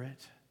endure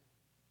it.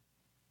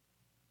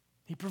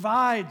 He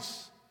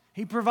provides.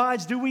 He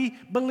provides. Do we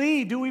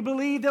believe? Do we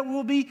believe that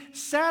we'll be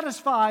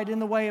satisfied in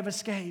the way of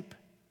escape?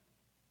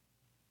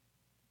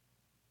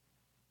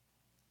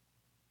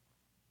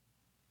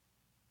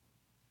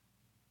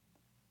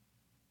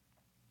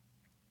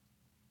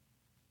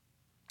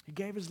 He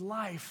gave His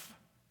life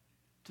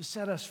to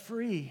set us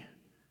free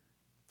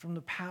from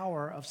the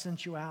power of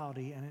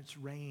sensuality and its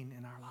reign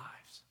in our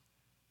lives.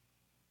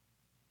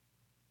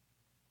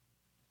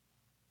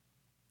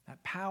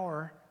 That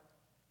power,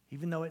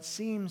 even though it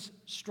seems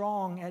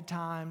strong at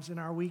times in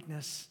our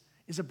weakness,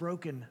 is a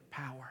broken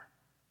power,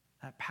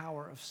 that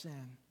power of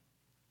sin.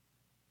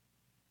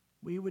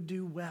 We would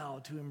do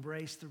well to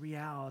embrace the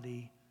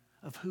reality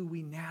of who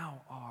we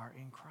now are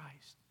in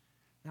Christ.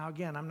 Now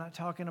again, I'm not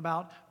talking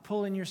about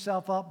pulling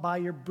yourself up by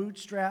your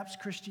bootstraps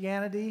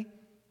Christianity.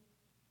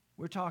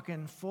 We're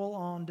talking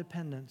full-on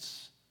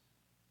dependence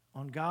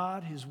on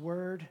God, His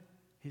Word,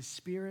 His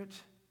Spirit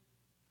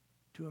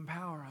to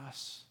empower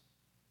us.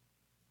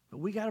 But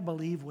we got to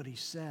believe what He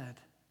said.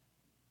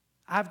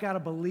 I've got to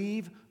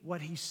believe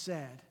what He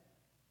said.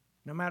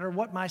 no matter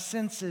what my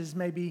senses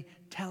may be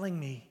telling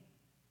me.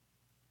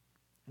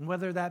 And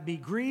whether that be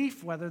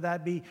grief, whether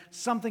that be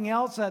something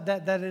else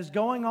that is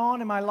going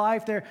on in my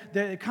life,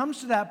 it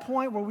comes to that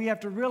point where we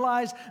have to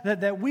realize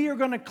that we are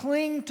going to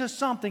cling to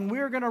something. We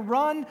are going to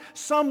run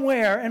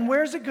somewhere. And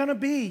where's it going to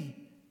be?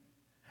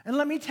 And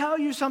let me tell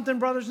you something,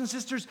 brothers and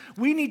sisters.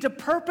 We need to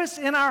purpose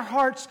in our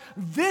hearts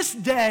this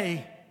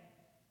day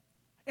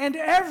and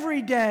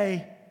every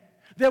day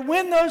that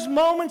when those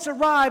moments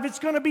arrive, it's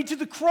going to be to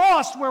the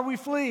cross where we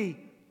flee.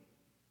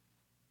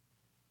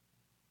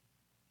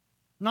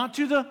 Not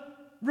to the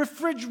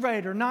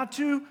refrigerator, not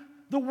to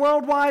the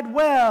World Wide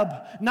Web,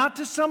 not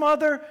to some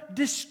other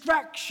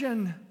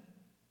distraction.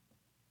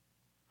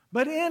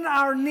 But in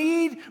our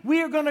need,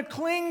 we are going to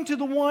cling to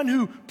the one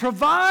who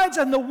provides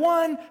and the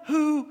one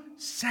who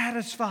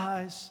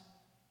satisfies.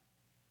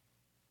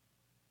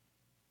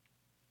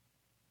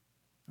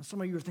 And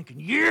some of you are thinking,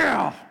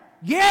 yeah,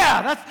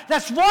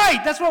 that's right,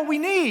 that's what we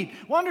need.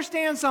 Well,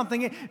 understand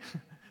something.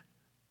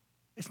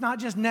 It's not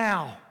just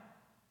now.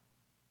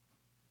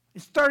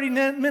 It's 30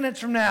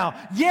 minutes from now.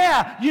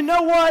 Yeah, you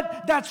know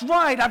what? That's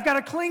right. I've got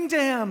to cling to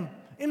Him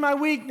in my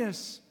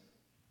weakness.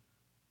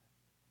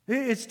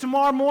 It's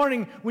tomorrow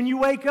morning when you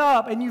wake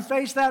up and you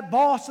face that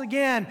boss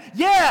again.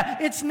 Yeah,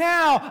 it's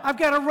now. I've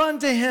got to run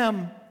to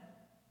Him.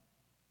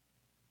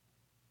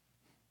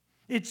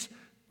 It's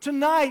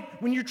tonight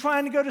when you're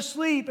trying to go to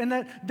sleep and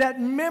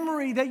that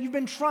memory that you've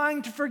been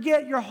trying to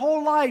forget your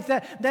whole life,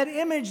 that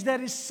image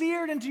that is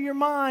seared into your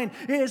mind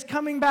is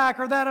coming back,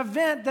 or that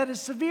event that is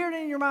seared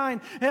in your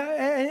mind,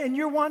 and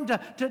you're wanting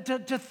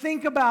to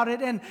think about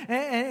it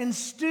and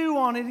stew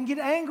on it and get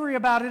angry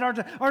about it,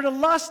 or to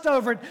lust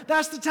over it.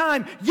 That's the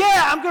time.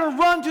 Yeah, I'm going to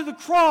run to the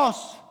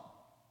cross.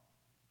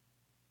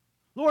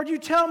 Lord, you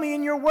tell me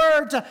in your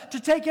word to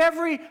take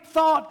every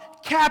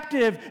thought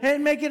captive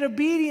and make it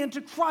obedient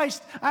to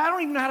Christ. I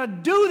don't even know how to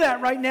do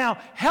that right now.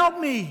 Help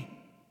me.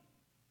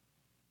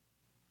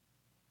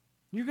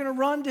 You're going to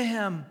run to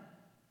Him,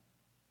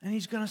 and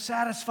He's going to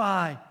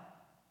satisfy,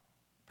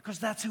 because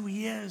that's who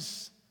He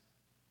is.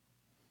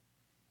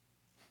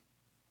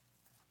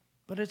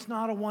 But it's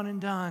not a one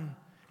and done.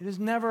 It is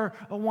never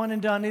a one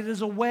and done. It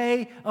is a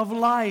way of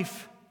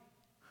life.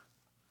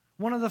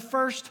 One of the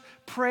first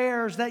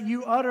prayers that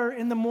you utter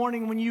in the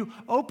morning when you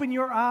open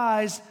your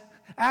eyes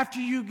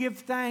after you give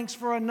thanks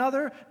for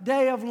another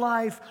day of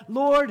life: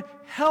 Lord,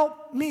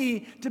 help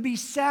me to be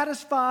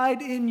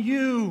satisfied in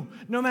you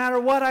no matter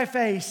what I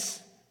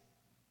face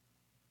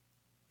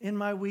in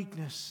my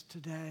weakness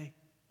today.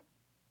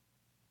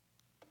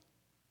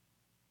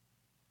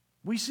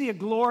 We see a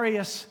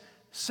glorious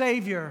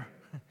Savior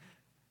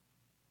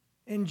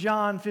in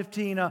John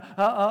 15,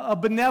 a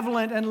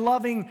benevolent and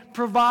loving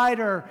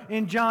provider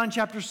in John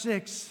chapter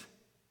 6.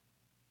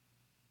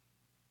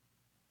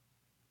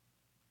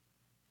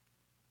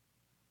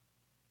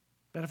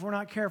 But if we're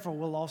not careful,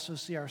 we'll also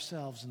see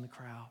ourselves in the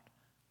crowd.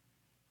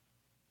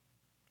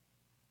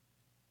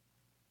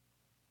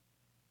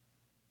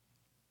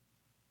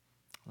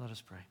 Let us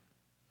pray.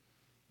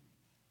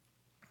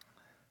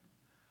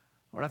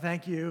 Lord, I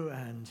thank you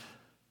and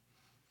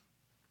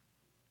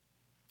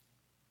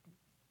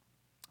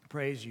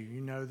praise you.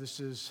 You know this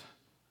is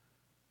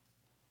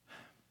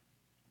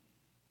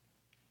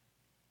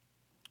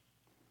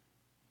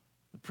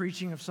the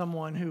preaching of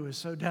someone who is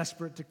so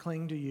desperate to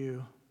cling to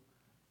you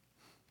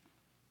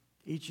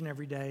each and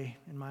every day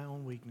in my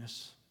own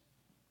weakness.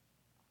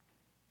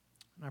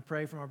 And I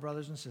pray for my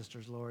brothers and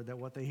sisters, Lord, that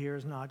what they hear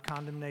is not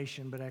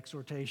condemnation but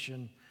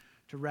exhortation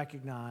to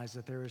recognize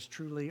that there is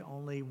truly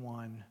only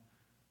one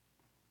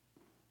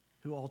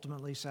who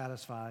ultimately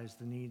satisfies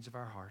the needs of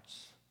our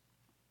hearts.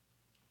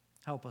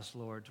 Help us,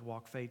 Lord, to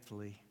walk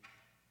faithfully.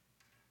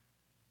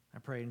 I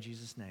pray in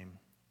Jesus' name.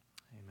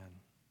 Amen.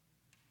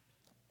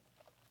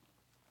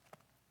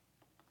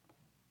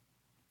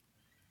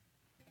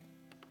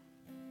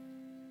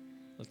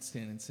 Let's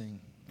stand and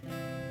sing.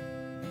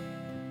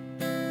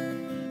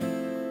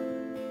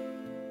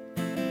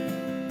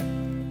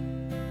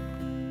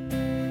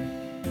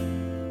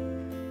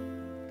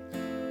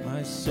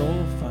 My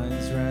soul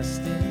finds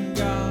rest in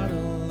God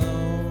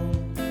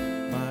alone,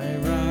 my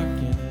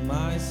rock and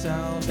my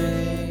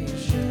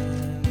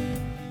salvation,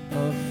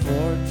 a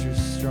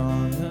fortress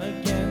strong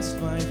against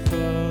my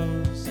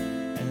foes,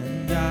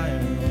 and I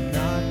will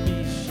not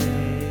be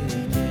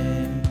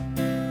shaken.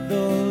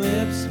 Though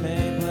lips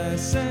may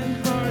bless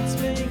and hearts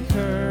may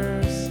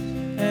curse,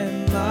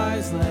 and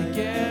lies like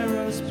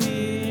arrows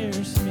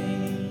pierce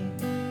me,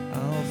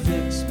 I'll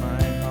fix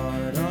my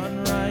heart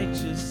on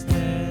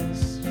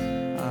righteousness.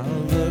 I'll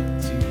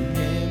look to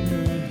Him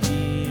who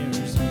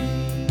hears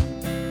me.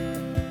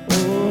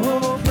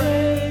 Oh,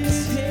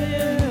 praise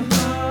Him,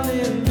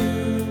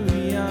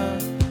 hallelujah,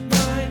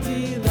 my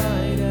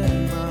delight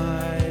and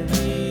my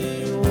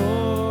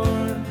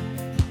reward,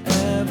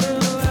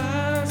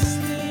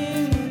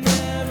 everlasting,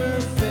 never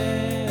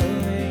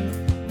failing,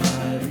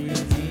 my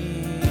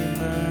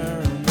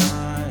Redeemer,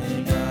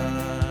 my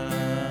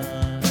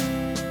God.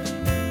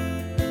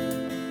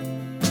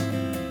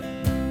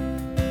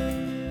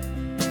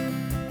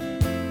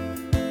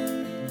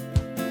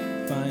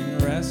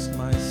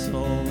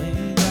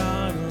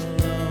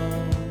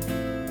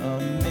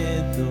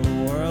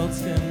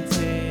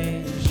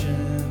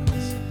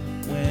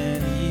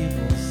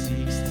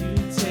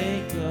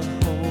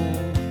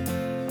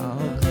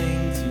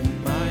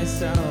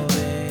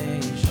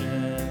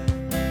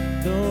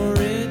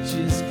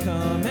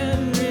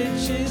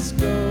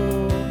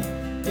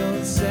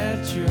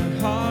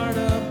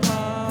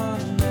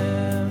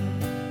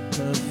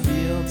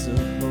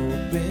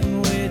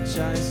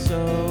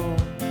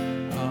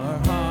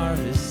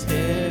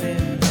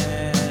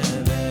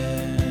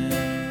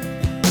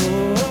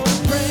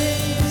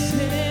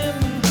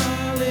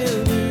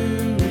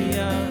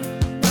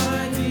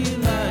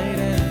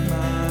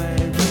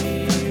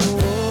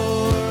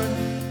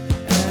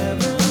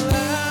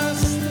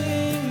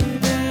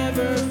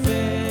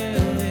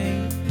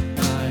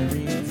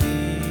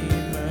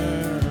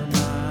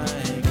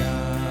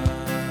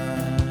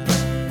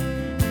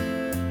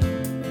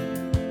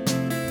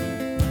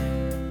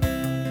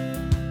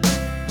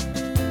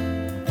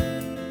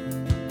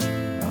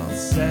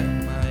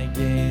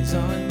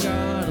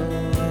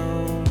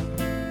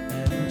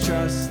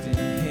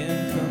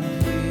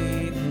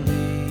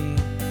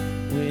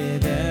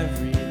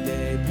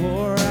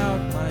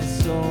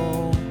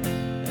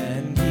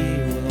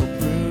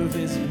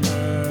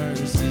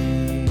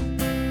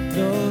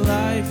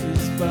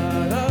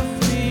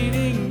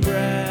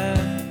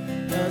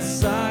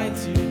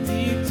 find too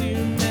deep to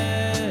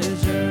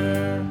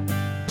measure.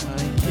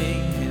 My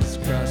King has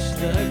crushed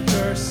the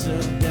curse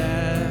of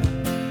death,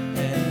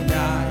 and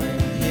I am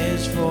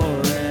His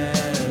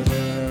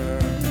forever.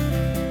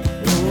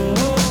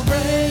 Oh,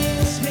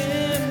 praise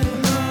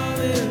Him,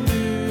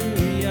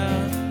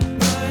 hallelujah,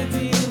 my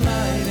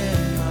delight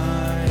and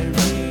my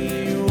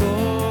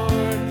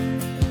reward,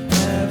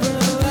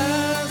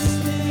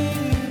 everlasting,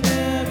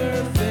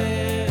 never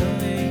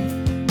failing,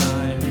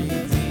 my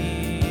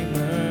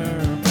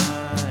Redeemer,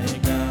 my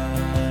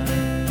God.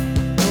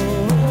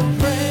 Oh,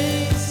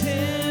 praise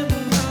Him,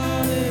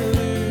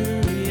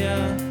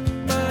 hallelujah,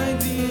 my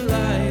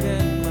delight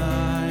and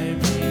my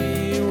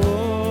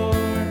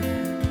reward,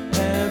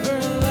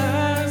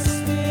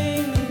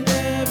 everlasting,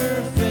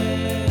 never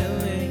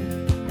failing,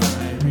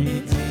 my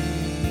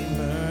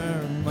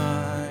Redeemer,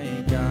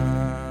 my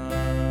God.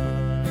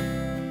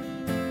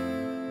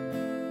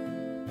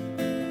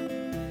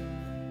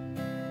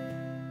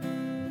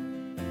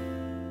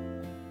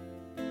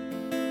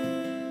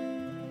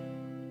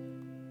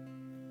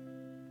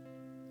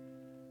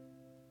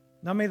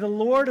 Now may the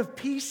Lord of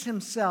peace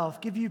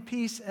himself give you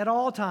peace at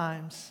all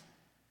times,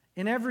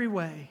 in every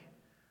way.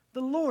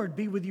 The Lord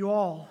be with you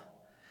all.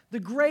 The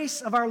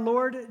grace of our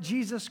Lord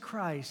Jesus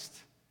Christ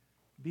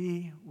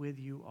be with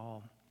you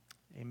all.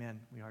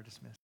 Amen. We are dismissed.